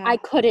 Yeah. I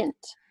couldn't.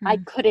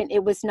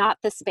 It was not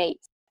the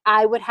space.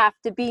 I would have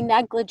to be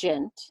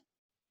negligent,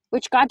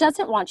 which God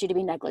doesn't want you to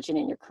be negligent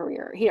in your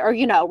career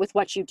or, with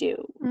what you do.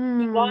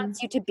 He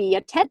wants you to be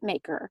a tent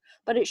maker,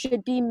 but it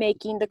should be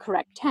making the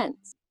correct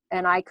tents.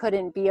 And I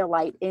couldn't be a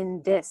light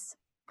in this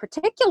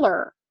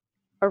particular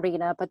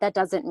arena, but that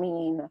doesn't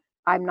mean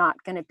I'm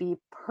not going to be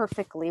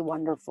perfectly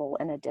wonderful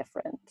in a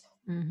different.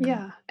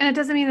 Yeah. And it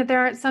doesn't mean that there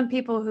aren't some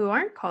people who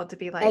aren't called to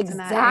be lights in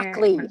that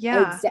area.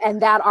 Yeah.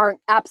 And that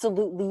aren't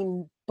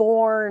absolutely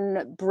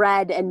born,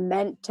 bred, and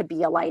meant to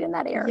be a light in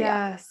that area.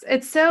 Yes.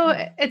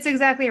 It's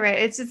exactly right.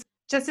 It's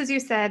just as you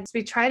said,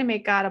 we try to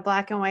make God a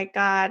black and white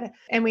God.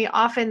 And we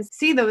often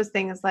see those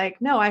things like,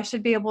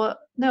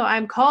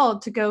 I'm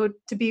called to go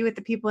to be with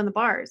the people in the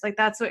bars. Like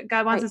that's what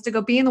God wants us to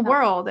go be in the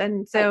world.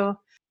 And so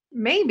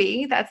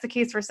maybe that's the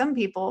case for some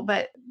people,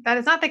 but that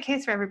is not the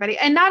case for everybody.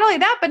 And not only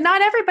that, but not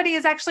everybody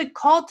is actually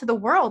called to the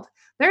world.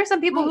 There are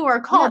some people who are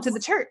called to the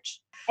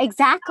church.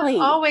 Exactly.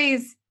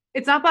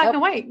 It's not black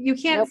and white. You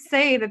can't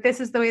say that this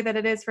is the way that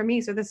it is for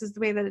me, so this is the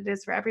way that it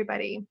is for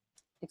everybody.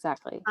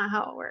 Exactly. Not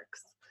how it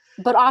works.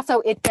 But also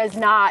it does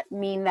not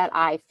mean that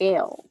I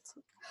failed.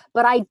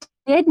 But I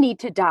did need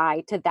to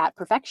die to that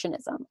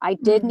perfectionism. I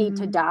did need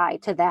to die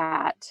to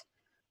that.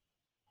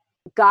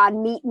 God,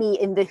 meet me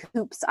in the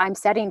hoops I'm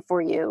setting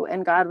for you.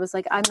 And God was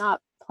like, I'm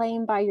not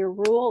playing by your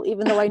rule,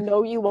 even though I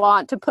know you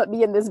want to put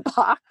me in this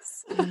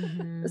box.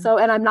 So,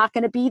 and I'm not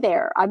going to be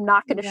there. I'm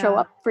not going to show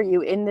up for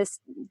you in this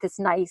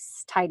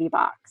nice, tidy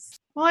box.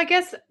 Well, I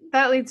guess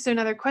that leads to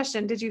another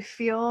question. Did you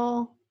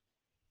feel,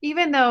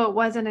 even though it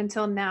wasn't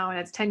until now and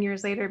it's 10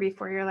 years later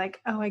before you're like,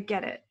 oh, I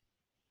get it.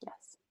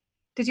 Yes.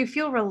 Did you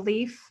feel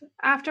relief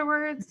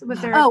afterwards?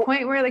 Was there a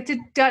point where like, did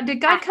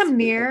God come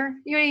near?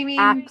 You know what I mean?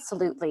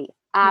 Absolutely.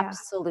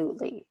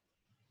 Absolutely.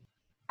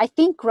 I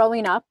think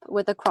growing up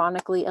with a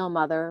chronically ill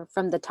mother,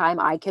 from the time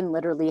I can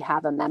literally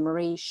have a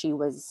memory, she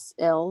was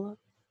ill.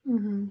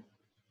 Mm-hmm.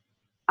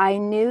 I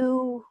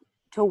knew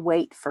to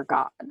wait for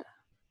God.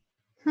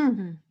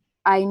 Hmm.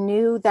 I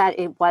knew that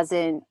it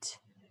wasn't,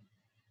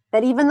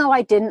 that even though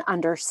I didn't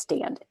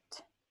understand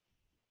it,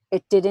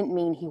 it didn't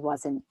mean he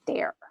wasn't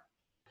there.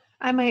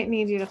 I might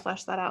need you to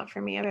flesh that out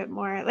for me a bit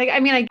more. Like, I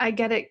mean, I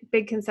get it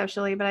big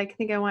conceptually, but I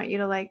think I want you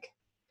to like,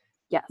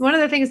 Yes. One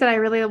of the things that I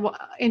really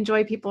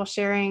enjoy people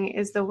sharing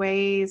is the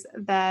ways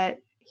that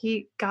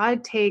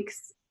God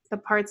takes the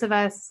parts of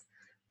us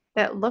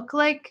that look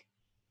like,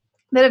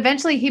 that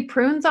eventually he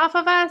prunes off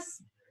of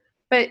us,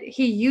 but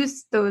he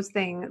used those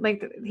things.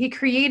 Like he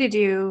created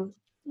you,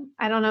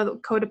 I don't know,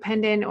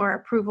 codependent or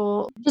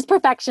approval. Just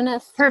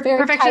perfectionist.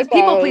 Perfectionist,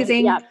 people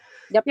pleasing.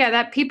 Yep. Yeah,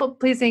 that people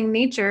pleasing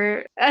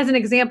nature as an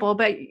example,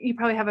 but you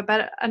probably have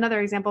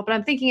another example. But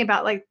I'm thinking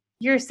about like,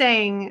 you're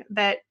saying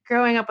that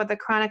growing up with a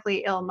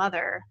chronically ill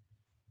mother,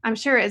 I'm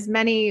sure as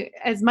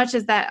much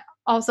as that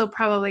also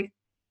probably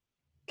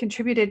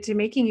contributed to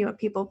making you a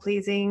people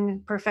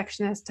pleasing,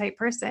 perfectionist type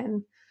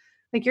person.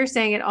 Like you're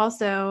saying, it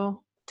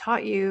also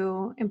taught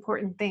you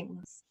important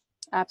things.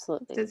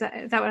 Absolutely. Is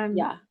that what I'm?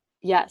 Yeah.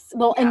 Yes.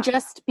 Well, and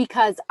just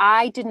because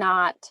God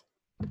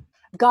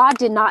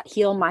did not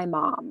heal my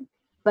mom,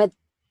 but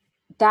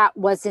that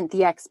wasn't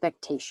the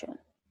expectation.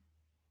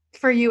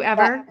 For you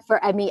ever? For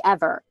me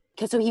ever.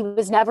 Because so he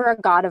was never a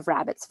God of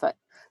rabbit's foot.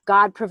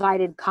 God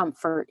provided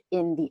comfort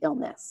in the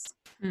illness.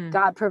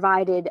 God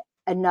provided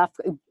enough.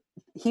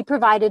 He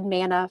provided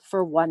manna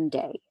for one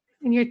day.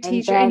 And your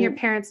teacher and your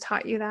parents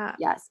taught you that.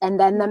 Yes. And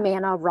then the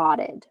manna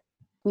rotted.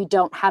 We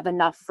don't have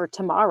enough for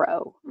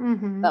tomorrow,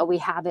 but we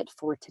have it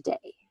for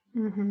today.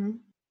 Mm-hmm.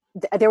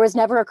 There was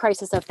never a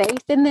crisis of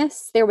faith in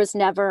this. There was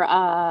never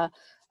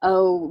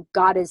oh,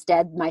 God is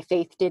dead. My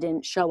faith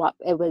didn't show up.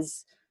 It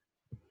was,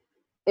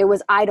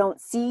 I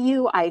don't see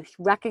you. I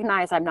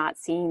recognize I'm not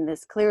seeing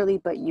this clearly,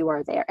 but you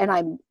are there. And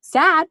I'm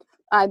sad.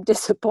 I'm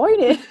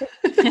disappointed.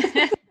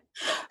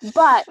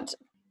 But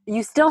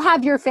you still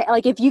have your faith.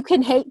 Like if you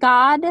can hate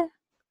God,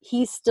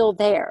 he's still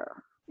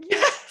there.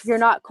 Yes. You're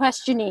not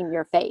questioning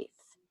your faith.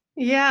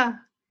 Yeah.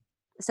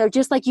 So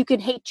just like you can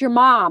hate your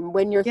mom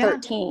when you're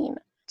 13.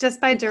 Just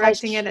by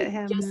directing it at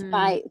him.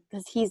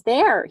 Because he's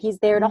there. He's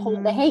there to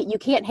hold the hate. You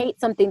can't hate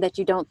something that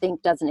you don't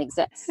think doesn't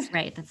exist.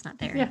 Right. That's not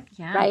there.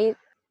 Yeah. Right.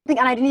 And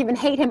I didn't even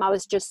hate him. I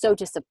was just so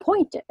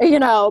disappointed,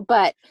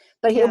 but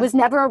it was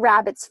never a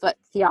rabbit's foot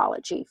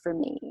theology for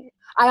me.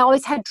 I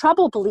always had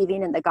trouble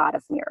believing in the God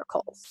of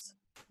miracles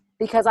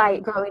because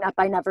growing up,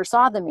 I never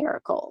saw the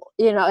miracle,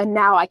 and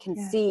now I can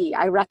see,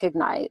 I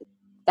recognize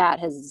that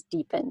has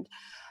deepened.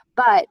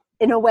 But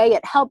in a way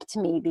it helped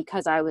me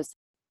because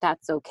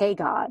that's okay,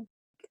 God.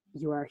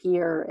 You are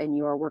here and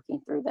you are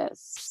working through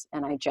this.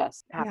 And I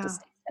just have to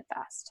stay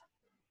steadfast.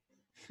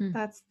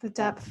 That's the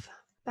depth.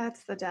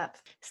 That's the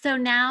depth. So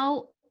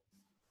now,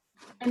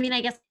 I mean, I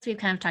guess we've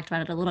kind of talked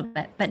about it a little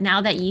bit, but now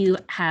that you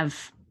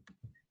have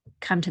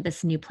come to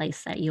this new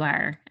place that you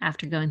are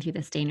after going through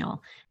this,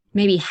 Daniel,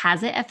 maybe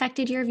has it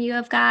affected your view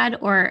of God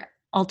or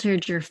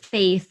altered your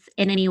faith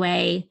in any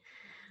way?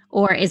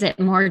 Or is it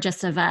more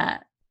just of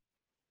a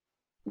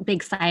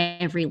big sigh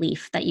of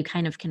relief that you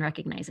kind of can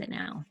recognize it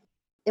now?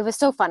 It was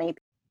so funny.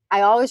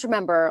 I always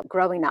remember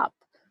growing up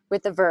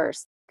with the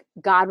verse,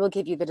 God will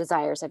give you the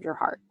desires of your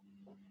heart.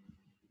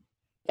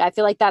 I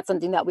feel like that's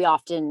something that we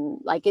often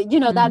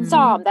that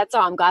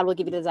psalm, God will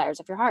give you the desires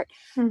of your heart.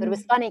 Mm-hmm. But it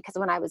was funny because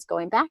when I was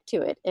going back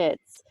to it,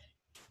 it's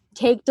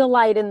take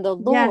delight in the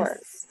Lord.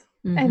 Yes.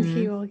 Mm-hmm. And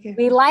he will give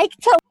you. We like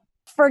to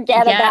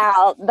forget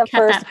about the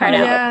first part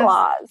of the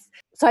clause.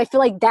 So I feel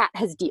like that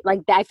has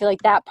I feel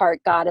like that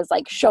part God has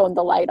shown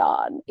the light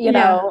on, you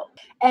know.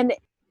 And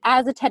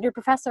as a tenured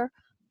professor,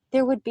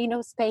 there would be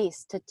no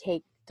space to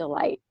take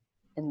delight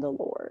in the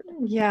Lord.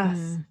 Yes.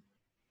 Mm.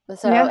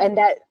 So, and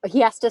that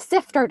he has to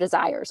sift our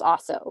desires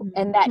also,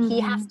 and that he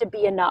has to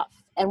be enough.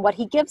 And what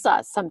he gives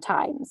us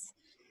sometimes,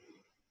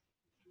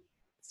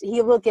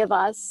 he will give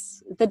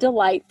us the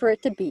delight for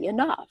it to be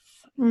enough.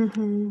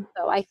 Mm-hmm.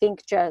 So I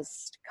think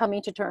just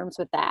coming to terms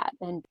with that,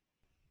 and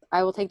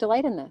I will take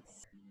delight in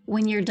this.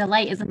 When your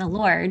delight is in the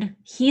Lord,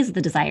 he's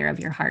the desire of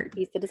your heart.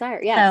 He's the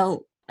desire, yes.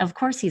 So of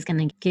course he's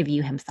going to give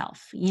you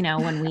himself. When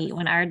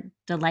our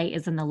delight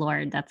is in the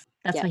Lord, that's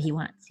what he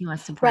wants. He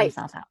wants to pour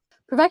himself out.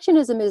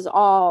 Perfectionism is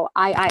all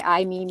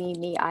I,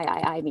 me,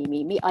 I,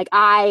 me. Like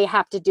I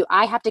have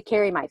to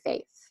carry my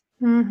faith.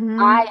 Mm-hmm.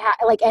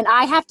 And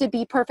I have to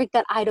be perfect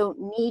that I don't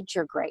need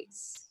your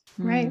grace.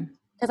 Right.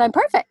 Because I'm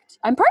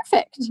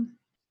perfect. Mm-hmm.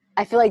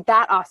 I feel like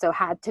that also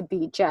had to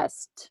be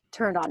just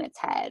turned on its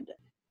head.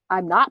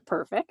 I'm not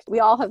perfect. We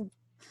all have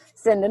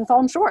sinned and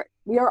fallen short.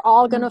 We are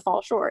all going to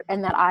fall short,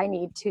 and that I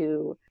need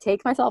to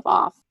take myself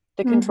off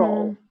the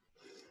control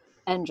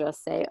and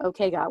just say,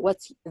 okay, God,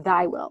 what's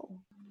thy will?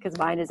 Because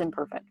mine is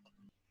imperfect.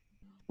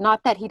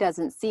 Not that he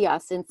doesn't see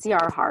us and see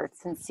our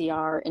hearts and see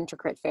our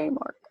intricate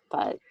framework,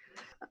 but.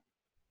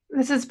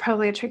 This is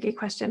probably a tricky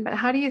question, but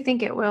how do you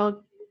think it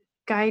will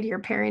guide your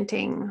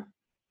parenting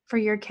for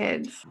your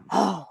kids?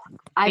 Oh,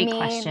 Great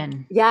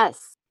question.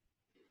 Yes.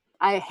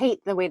 I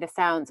hate the way this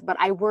sounds, but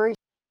I worry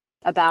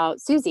about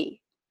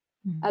Susie,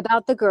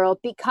 about the girl,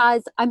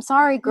 because I'm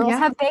sorry, girls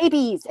have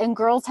babies and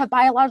girls have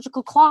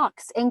biological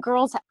clocks and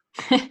girls.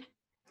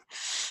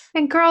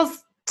 And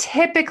girls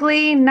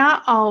typically,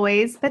 not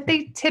always, but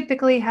they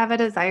typically have a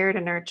desire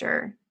to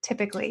nurture.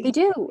 Typically. They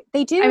do.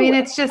 I mean,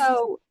 it's just,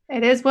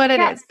 it is what it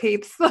is,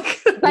 peeps.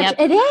 But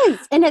it is.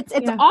 And it's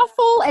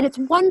awful and it's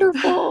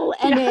wonderful.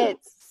 And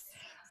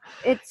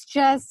it's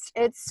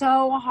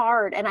so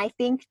hard. And I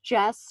think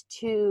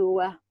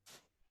because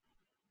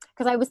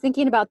I was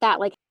thinking about that,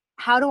 like,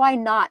 how do I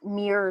not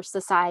mirror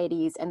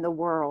societies and the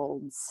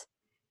world's,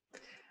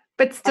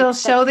 but still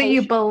show that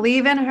you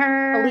believe in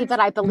her, believe that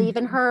I believe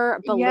in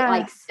her,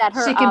 like set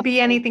her she can up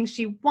be anything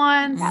she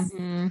wants.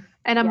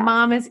 And a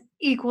mom is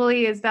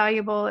equally as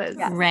valuable as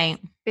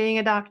being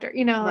a doctor,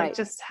 like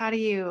just how do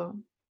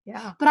you,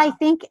 But I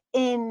think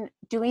in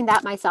doing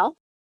that myself,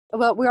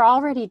 what we're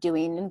already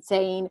doing and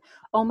saying,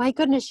 oh my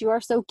goodness, you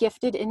are so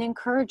gifted and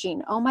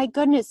encouraging. Oh my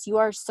goodness, you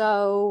are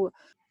so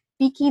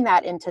speaking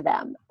that into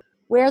them,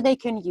 where they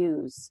can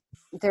use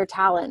their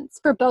talents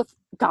for both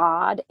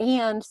God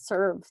and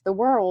serve the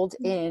world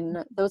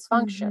in those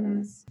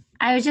functions.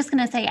 I was just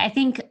going to say, I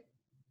think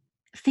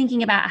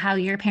thinking about how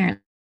your parent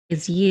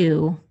is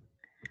you,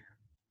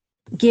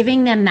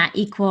 giving them that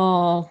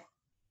equal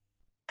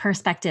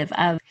perspective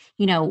of,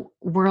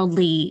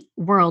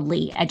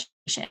 worldly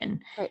education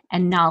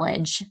and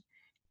knowledge,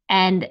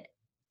 and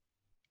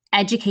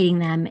educating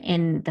them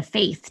in the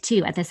faith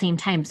too at the same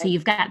time. So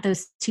you've got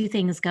those two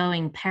things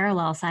going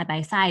parallel side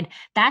by side.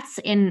 That's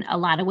in a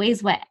lot of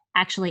ways what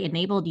actually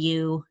enabled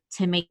you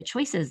to make the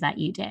choices that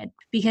you did,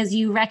 because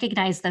you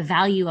recognize the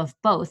value of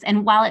both.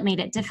 And while it made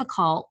it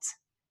difficult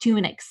to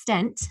an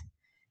extent,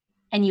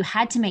 and you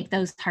had to make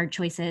those hard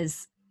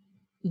choices,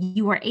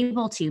 you were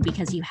able to,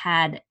 because you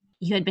had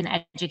been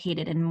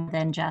educated in more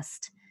than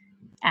just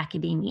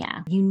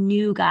academia. You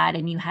knew God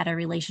and you had a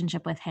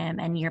relationship with him,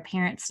 and your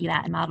parents knew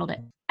that and modeled it.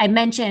 I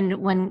mentioned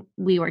when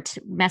we were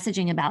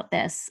messaging about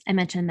this, I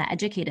mentioned the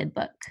Educated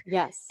book.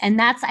 Yes. And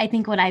that's, I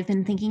think, what I've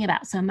been thinking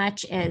about so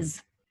much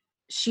is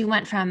she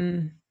went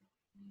from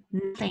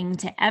nothing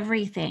to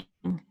everything,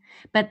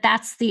 but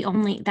that's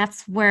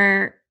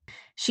where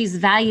she's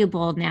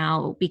valuable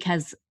now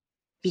because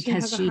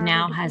she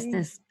now has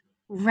this,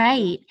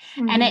 right.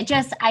 Mm-hmm. And it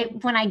just,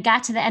 when I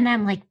got to the end,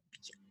 I'm like,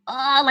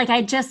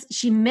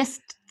 she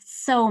missed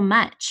so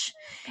much.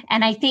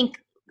 And I think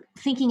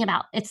thinking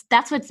about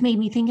that's what's made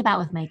me think about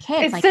with my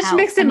kids. It's such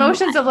mixed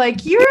emotions of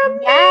like, you're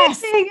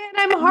amazing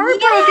and I'm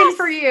heartbroken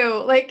for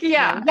you. Like,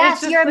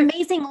 yes, you're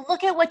amazing.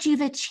 Look at what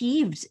you've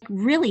achieved.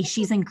 Really,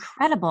 she's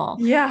incredible.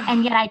 Yeah.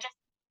 And yet I just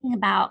think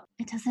about,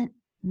 it doesn't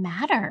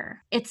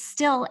matter. It's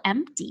still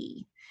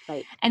empty.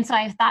 Right. And so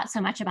I've thought so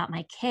much about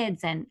my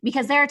kids, and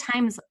because there are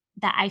times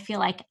that I feel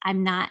like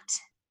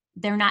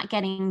they're not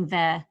getting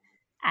the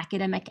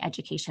academic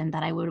education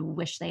that I would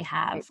wish they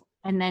have. Right.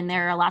 And then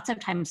there are lots of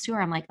times too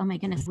where I'm like, oh my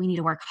goodness, we need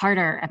to work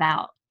harder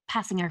about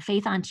passing our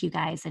faith on to you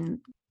guys. And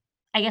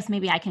I guess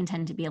maybe I can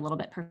tend to be a little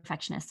bit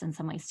perfectionist in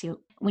some ways too.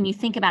 When you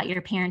think about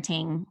your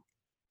parenting,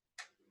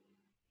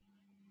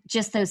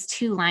 just those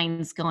two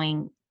lines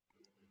going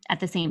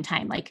at the same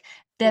time, like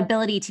the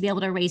ability to be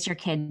able to raise your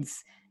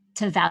kids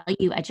to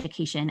value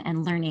education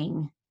and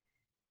learning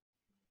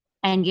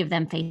and give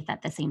them faith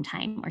at the same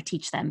time, or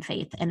teach them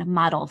faith and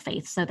model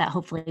faith so that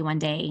hopefully one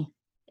day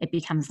it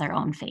becomes their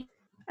own faith.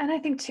 And I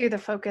think too, the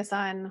focus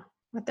on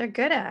what they're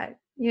good at,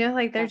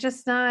 like they're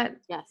just not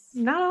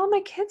all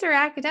my kids are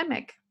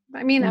academic.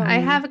 I mean, I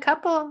have a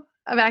couple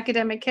of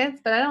academic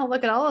kids, but I don't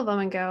look at all of them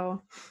and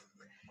go,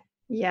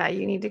 yeah,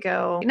 you need to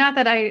go. Not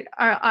that I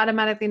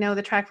automatically know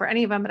the track for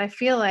any of them, but I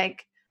feel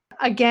like,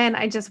 again,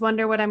 I just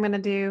wonder what I'm going to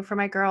do for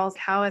my girls.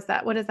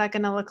 What is that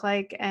going to look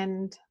like?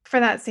 And for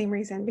that same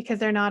reason, because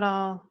they're not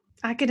all,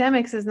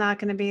 academics is not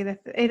going to be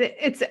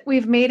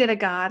we've made it a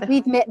god.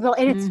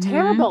 It's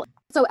terrible.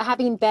 So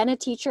having been a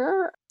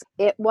teacher,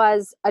 it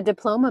was a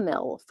diploma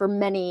mill for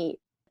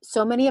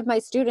so many of my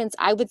students.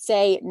 I would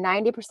say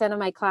 90% of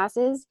my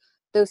classes,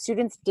 those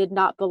students did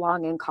not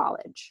belong in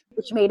college,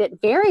 which made it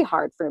very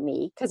hard for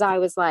me, because I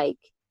was like,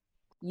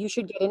 you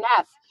should get an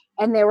F.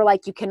 And they were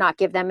like, you cannot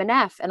give them an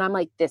F. And I'm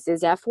like, this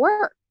is F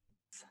work.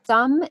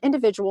 Some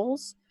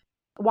individuals,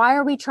 why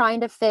are we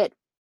trying to fit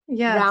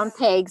round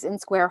pegs in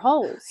square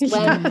holes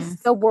when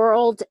the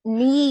world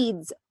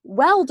needs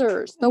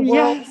welders, the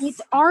world needs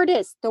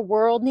artists, the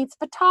world needs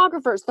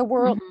photographers, the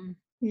world.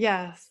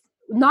 Yes.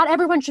 Not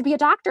everyone should be a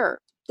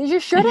doctor. They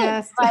just shouldn't.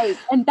 Yes.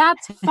 And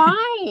that's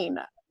fine.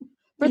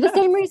 For the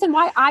same reason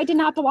why I did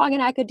not belong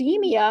in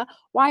academia,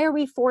 why are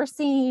we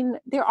forcing?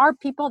 There are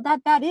people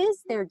that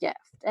is their gift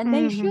and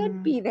they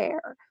should be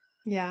there.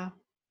 Yeah.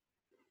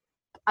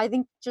 I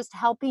think just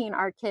helping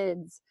our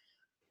kids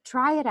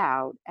try it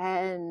out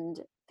and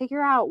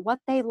figure out what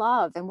they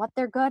love and what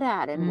they're good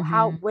at, and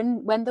how,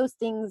 when those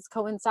things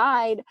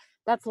coincide,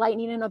 that's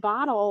lightning in a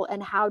bottle,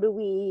 and how do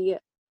we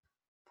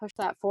push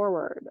that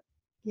forward?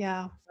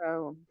 Yeah.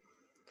 So,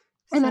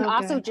 and then So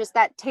also good. just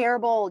that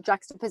terrible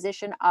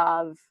juxtaposition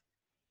of,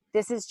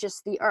 this is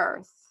just the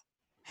earth.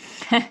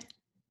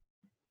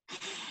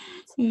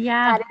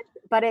 Yeah.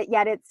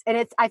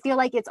 I feel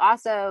like it's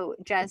also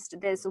just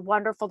this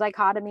wonderful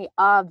dichotomy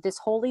of this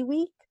Holy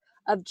Week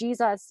of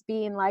Jesus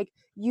being like,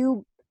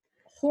 you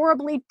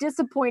horribly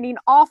disappointing,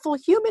 awful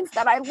humans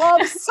that I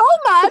love so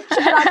much,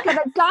 and I'm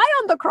gonna die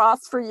on the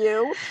cross for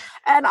you,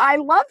 and I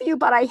love you,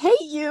 but I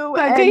hate you,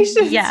 My and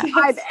patience. Yeah.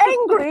 I'm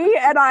angry,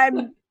 and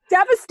I'm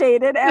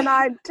devastated, and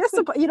I'm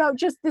disappointed.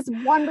 Just this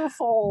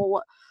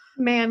wonderful.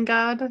 Man,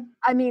 God.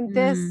 I mean,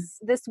 this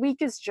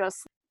week is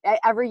just,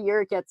 every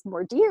year it gets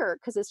more dear,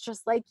 because it's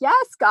just like,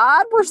 yes,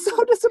 God, we're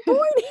so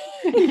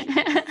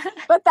disappointed.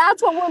 But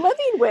that's what we're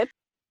living with.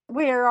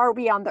 Where are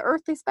we on the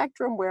earthly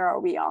spectrum? Where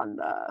are we on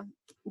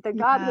the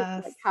godly?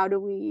 Yes. Like, how do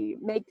we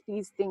make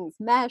these things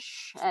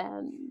mesh?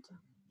 And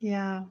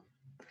Yeah.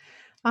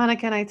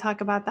 Monica and I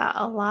talk about that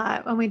a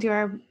lot when we do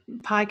our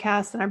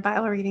podcast and our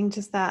Bible reading,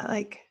 just that,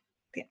 like,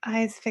 the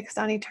eyes fixed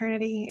on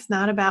eternity. It's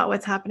not about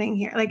what's happening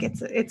here. Like,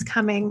 it's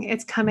coming,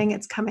 it's coming,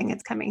 it's coming,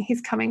 it's coming.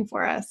 He's coming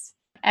for us.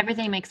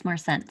 Everything makes more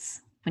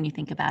sense when you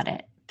think about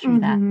it through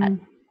that.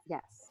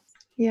 yes,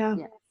 Yeah.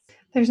 yes.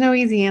 There's no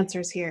easy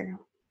answers here.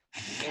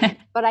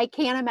 But I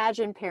can't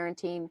imagine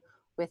parenting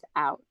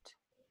without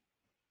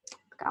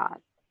God.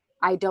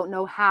 I don't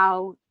know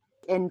how.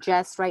 In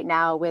Jess right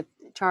now with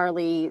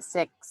Charlie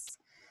 6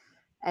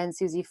 and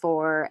Susie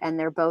 4, and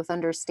they're both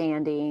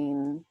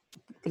understanding.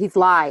 He's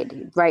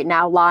lied. Right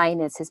now, lying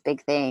is his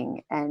big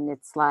thing. And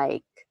it's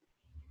like,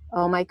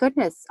 oh my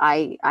goodness,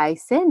 I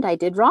sinned. I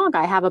did wrong.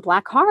 I have a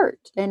black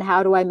heart. And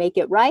how do I make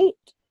it right?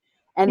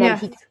 And then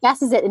he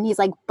confesses it, and he's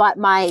like, but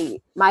my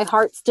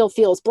heart still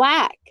feels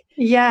black.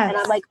 Yes. And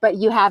I'm like, but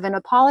you haven't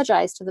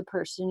apologized to the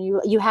person.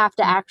 You have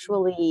to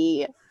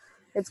actually,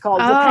 it's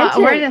called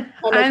repentance.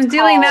 I'm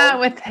doing that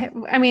with,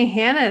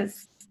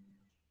 Hannah's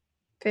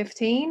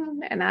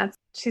 15, and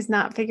she's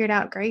not figured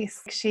out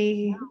grace.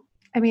 She's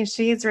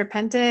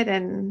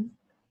repented,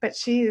 but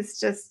she's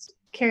just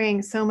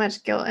carrying so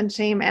much guilt and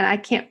shame, and I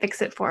can't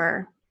fix it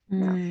for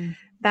her.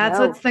 That's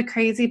what's the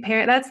crazy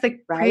that's the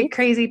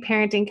crazy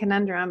parenting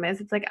conundrum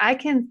is. It's like, I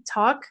can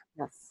talk.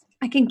 Yes.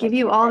 I can give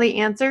you all the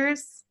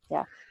answers.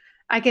 Yeah.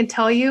 I can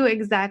tell you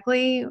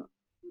exactly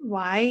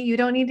why you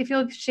don't need to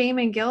feel shame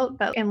and guilt,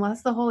 but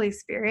unless the Holy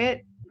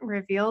Spirit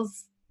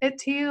reveals it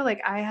to you,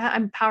 like,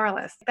 I'm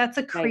powerless. That's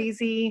a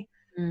crazy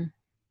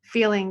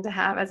feeling to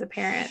have as a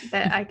parent,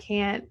 that I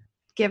can't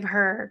give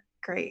her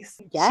grace.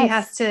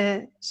 Yes.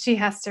 She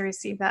has to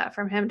receive that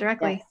from him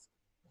directly.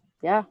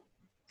 Yes.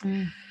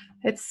 Yeah.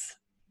 It's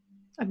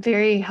a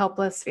very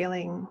helpless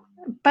feeling,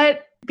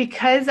 but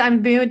because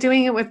I'm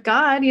doing it with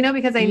God,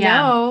 because I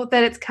know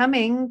that it's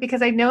coming,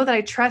 because I know that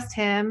I trust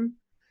him,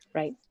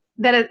 right,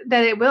 that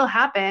it will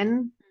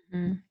happen.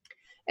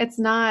 It's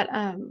not,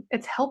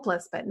 it's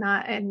helpless, but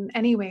not in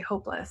any way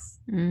hopeless.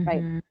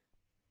 Right.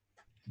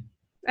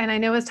 And I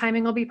know his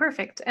timing will be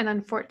perfect. And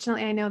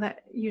unfortunately, I know that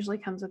usually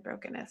comes with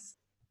brokenness.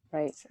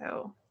 Right.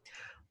 So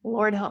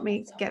Lord, help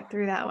me get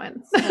through that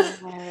one.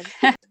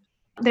 So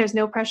There's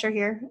no pressure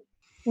here.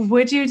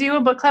 Would you do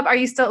a book club? Are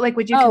you still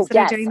would you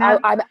consider doing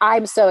that?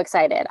 I'm so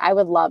excited. I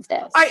would love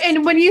this.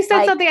 And when you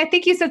said something, I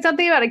think you said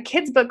something about a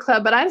kids book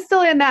club, but I'm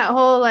still in that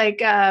whole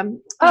like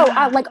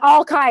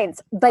all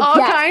kinds,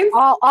 kinds,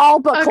 all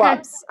book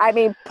clubs. I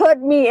mean,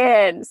 put me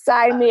in,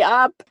 sign me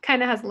up.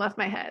 Kind of hasn't left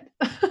my head.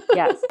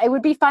 Yes, it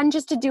would be fun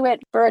just to do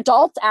it for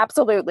adults.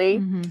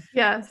 Absolutely.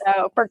 Yes.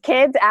 So for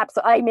kids,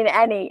 absolutely.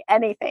 I mean,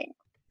 anything.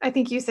 I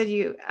think you said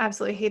you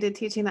absolutely hated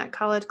teaching that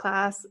college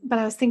class, but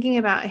I was thinking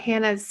about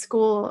Hannah's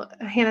school.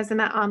 Hannah's in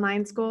that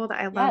online school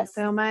that I love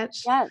so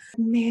much. Yes.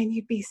 Man,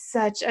 you'd be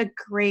such a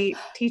great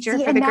teacher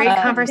for the great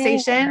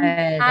conversation.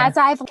 As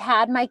I've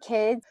had my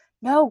kids,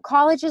 no,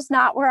 college is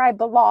not where I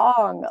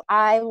belong.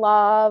 I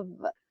love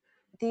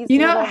these.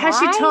 Has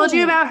she told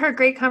you about her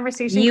great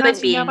conversation you class?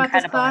 Would be about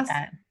this class? At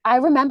that. I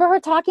remember her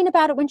talking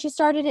about it when she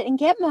started it in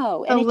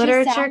Gitmo. The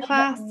literature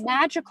class.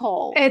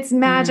 Magical. It's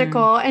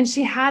magical. And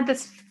she had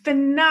this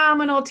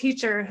phenomenal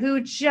teacher who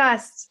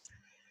it's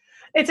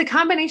a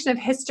combination of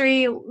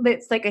history.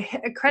 It's like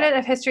a credit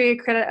of history, a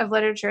credit of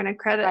literature, and a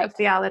credit of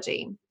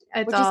theology.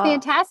 Which is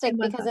fantastic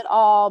because it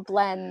all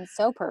blends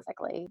so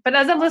perfectly. But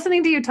as I'm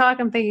listening to you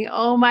talk, I'm thinking,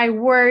 oh my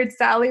word,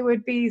 Sally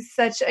would be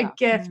such a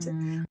gift.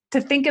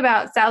 To think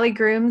about Sally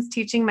Grooms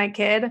teaching my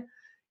kid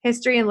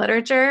history and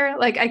literature.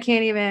 Like, I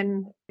can't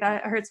even,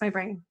 that hurts my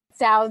brain.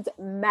 Sounds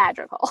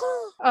magical.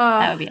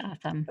 That would be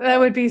awesome. That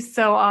would be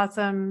so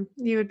awesome.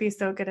 You would be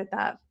so good at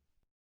that.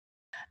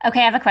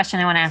 Okay, I have a question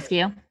I want to ask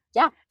you.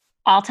 Yeah.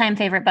 All-time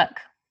favorite book?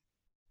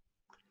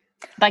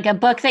 Like a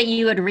book that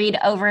you would read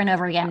over and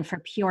over again for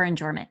pure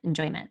enjoyment.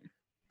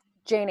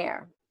 Jane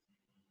Eyre.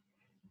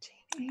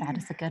 That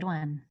is a good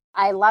one.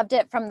 I loved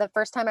it from the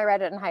first time I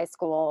read it in high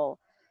school.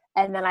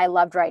 And then I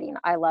loved writing.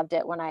 I loved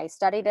it when I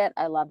studied it.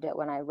 I loved it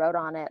when I wrote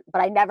on it,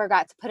 but I never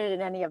got to put it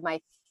in any of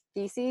my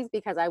theses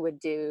because I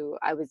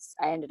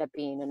ended up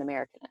being an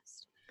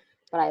Americanist,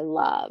 but I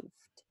loved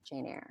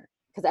Jane Eyre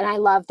and I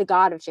loved the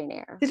God of Jane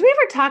Eyre. Did we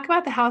ever talk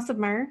about the House of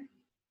Myrrh?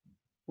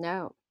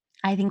 No.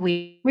 I think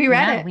we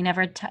read it.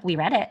 We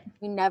read it.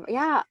 We never,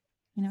 yeah.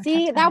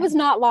 See, that was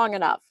not long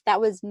enough.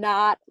 That was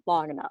not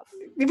long enough.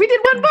 We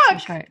did one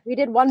book. So we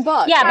did one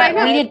book. Yeah, but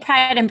we did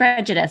Pride and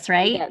Prejudice,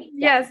 right?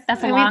 Yes.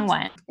 That's a long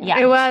one. Yeah.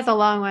 It was a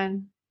long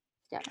one.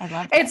 Yeah. I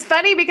love it. It's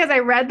funny because I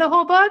read the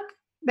whole book,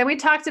 then we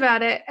talked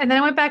about it, and then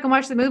I went back and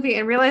watched the movie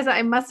and realized that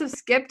I must have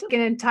skipped an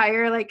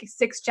entire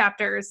 6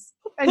 chapters.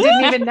 I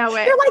didn't even know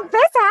it. You're like,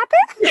 this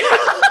happened?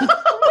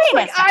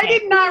 I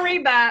did not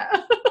read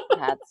that.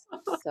 That's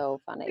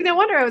so funny. No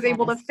wonder I was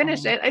able to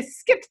finish it. I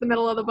skipped the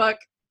middle of the book.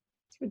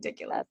 It's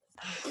ridiculous.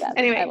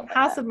 Anyway,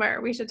 House of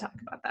Myrrh. We should talk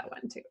about that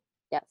one too.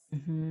 Yes.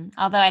 Mm-hmm.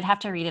 Although I'd have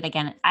to read it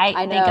again.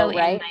 I know, they go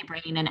right? in my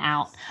brain and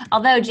out.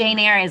 Although Jane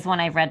Eyre is one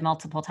I've read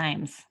multiple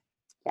times.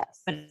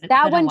 Yes. But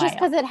that one just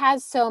because it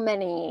has so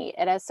many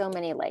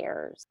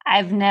layers.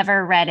 I've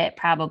never read it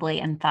probably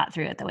and thought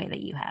through it the way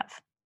that you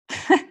have.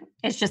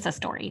 It's just a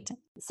story.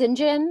 St.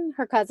 John,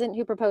 her cousin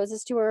who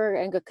proposes to her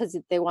and because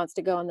they wants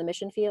to go on the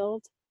mission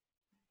field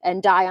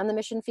and die on the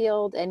mission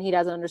field, and he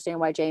doesn't understand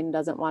why Jane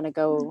doesn't want to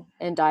go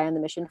and die on the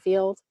mission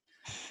field.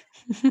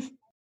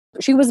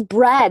 She was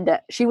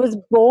bred, she was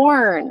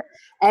born,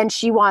 and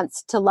she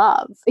wants to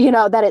love.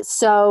 That it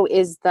so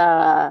is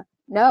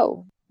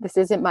no, this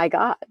isn't my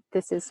God.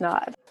 This is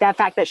not. That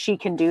fact that she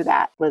can do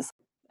that was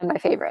my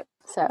favorite.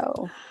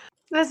 So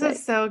this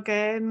is so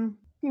good.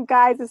 You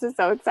guys, this is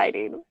so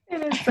exciting.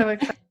 It is so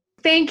exciting.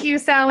 Thank you,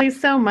 Sally,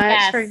 so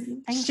much for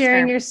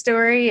sharing your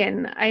story.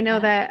 And I know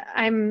that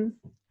I'm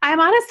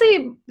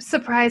honestly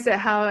surprised at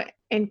how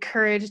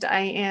encouraged I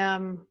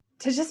am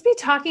to just be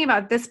talking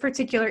about this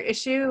particular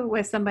issue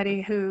with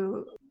somebody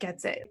who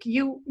gets it.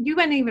 You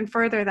went even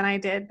further than I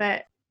did,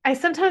 but I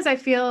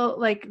feel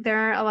like there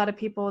are a lot of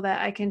people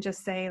that I can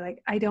just say,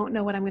 I don't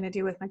know what I'm going to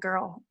do with my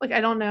girl. I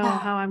don't know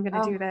how I'm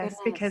going to do this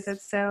because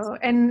it's so,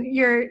 and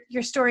your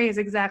story is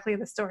exactly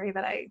the story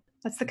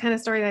that's the kind of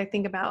story that I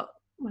think about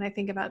when I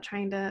think about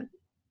trying to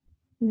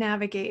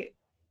navigate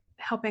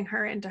helping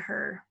her into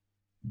her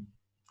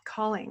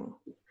calling.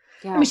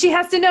 Yeah. I mean, she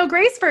has to know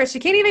grace first. She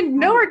can't even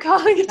know her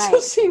calling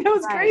until she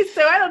knows grace.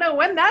 So I don't know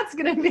when that's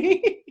going to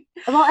be.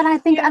 Well, and I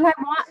think, and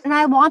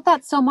I want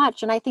that so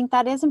much. And I think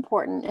that is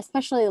important,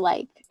 especially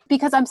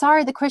because I'm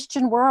sorry, the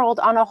Christian world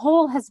on a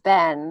whole has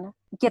been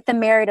get them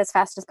married as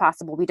fast as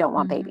possible. We don't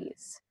want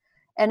babies.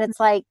 And it's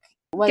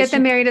get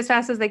them married as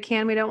fast as they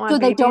can. We don't want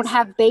babies. So they don't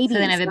have babies. So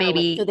they don't have a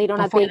baby. So they don't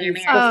have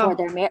babies before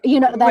they're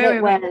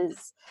married.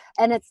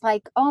 And it's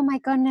oh my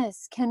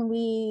goodness, can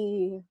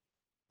we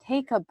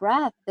take a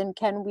breath and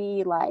can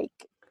we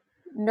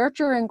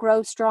nurture and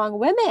grow strong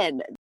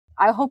women?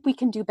 I hope we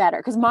can do better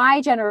because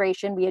my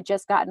generation, we had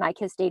just gotten I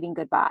Kissed Dating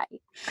Goodbye.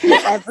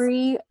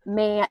 Every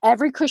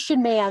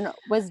Christian man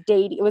was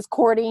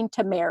courting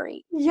to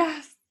marry.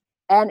 Yes.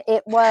 And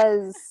it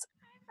was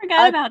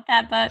forgot about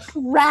that book.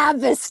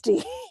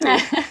 Travesty.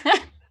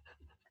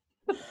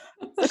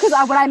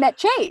 Because when I met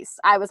Chase,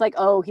 I was like,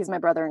 oh, he's my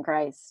brother in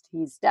Christ.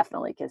 He's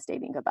definitely kissed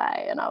dating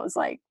goodbye. And I was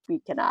like,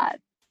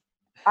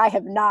 I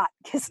have not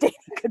kissed dating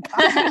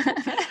goodbye.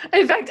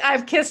 In fact,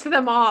 I've kissed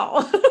them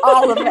all.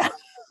 All of them.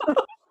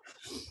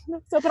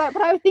 So, but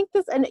I think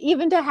this, and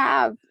even to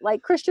have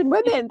Christian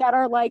women that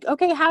are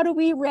okay, how do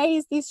we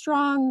raise these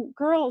strong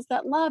girls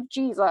that love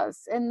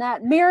Jesus and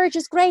that marriage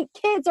is great,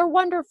 kids are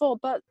wonderful,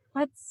 but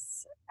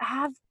let's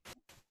have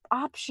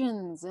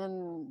options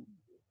and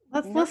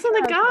let's listen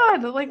to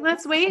God.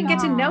 Let's wait and get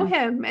to know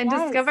him and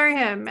discover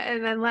him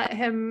and then let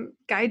him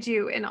guide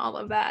you in all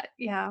of that.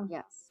 Yeah.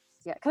 Yes.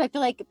 Yeah. Because I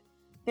feel like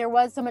there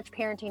was so much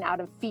parenting out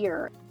of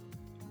fear.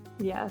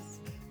 Yes.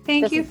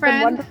 Thank you,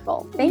 friend.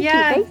 Wonderful.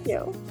 Thank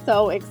you.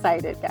 So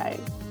excited, guys.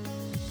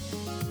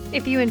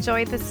 If you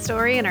enjoyed this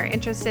story and are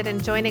interested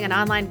in joining an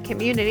online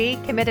community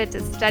committed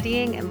to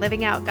studying and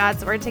living out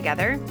God's Word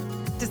together,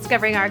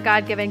 discovering our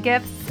God-given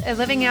gifts, and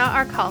living out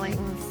our callings,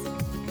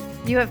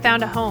 you have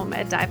found a home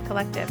at Dive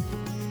Collective.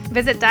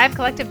 Visit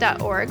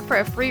divecollective.org for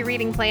a free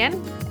reading plan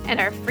and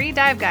our free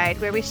dive guide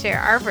where we share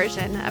our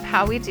version of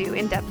how we do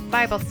in-depth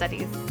Bible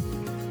studies.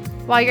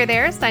 While you're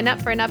there, sign up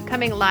for an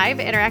upcoming live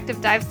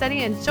interactive dive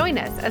study and join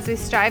us as we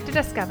strive to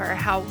discover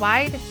how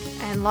wide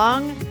and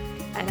long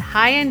and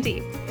high and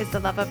deep is the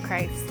love of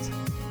Christ.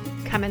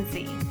 Come and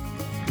see.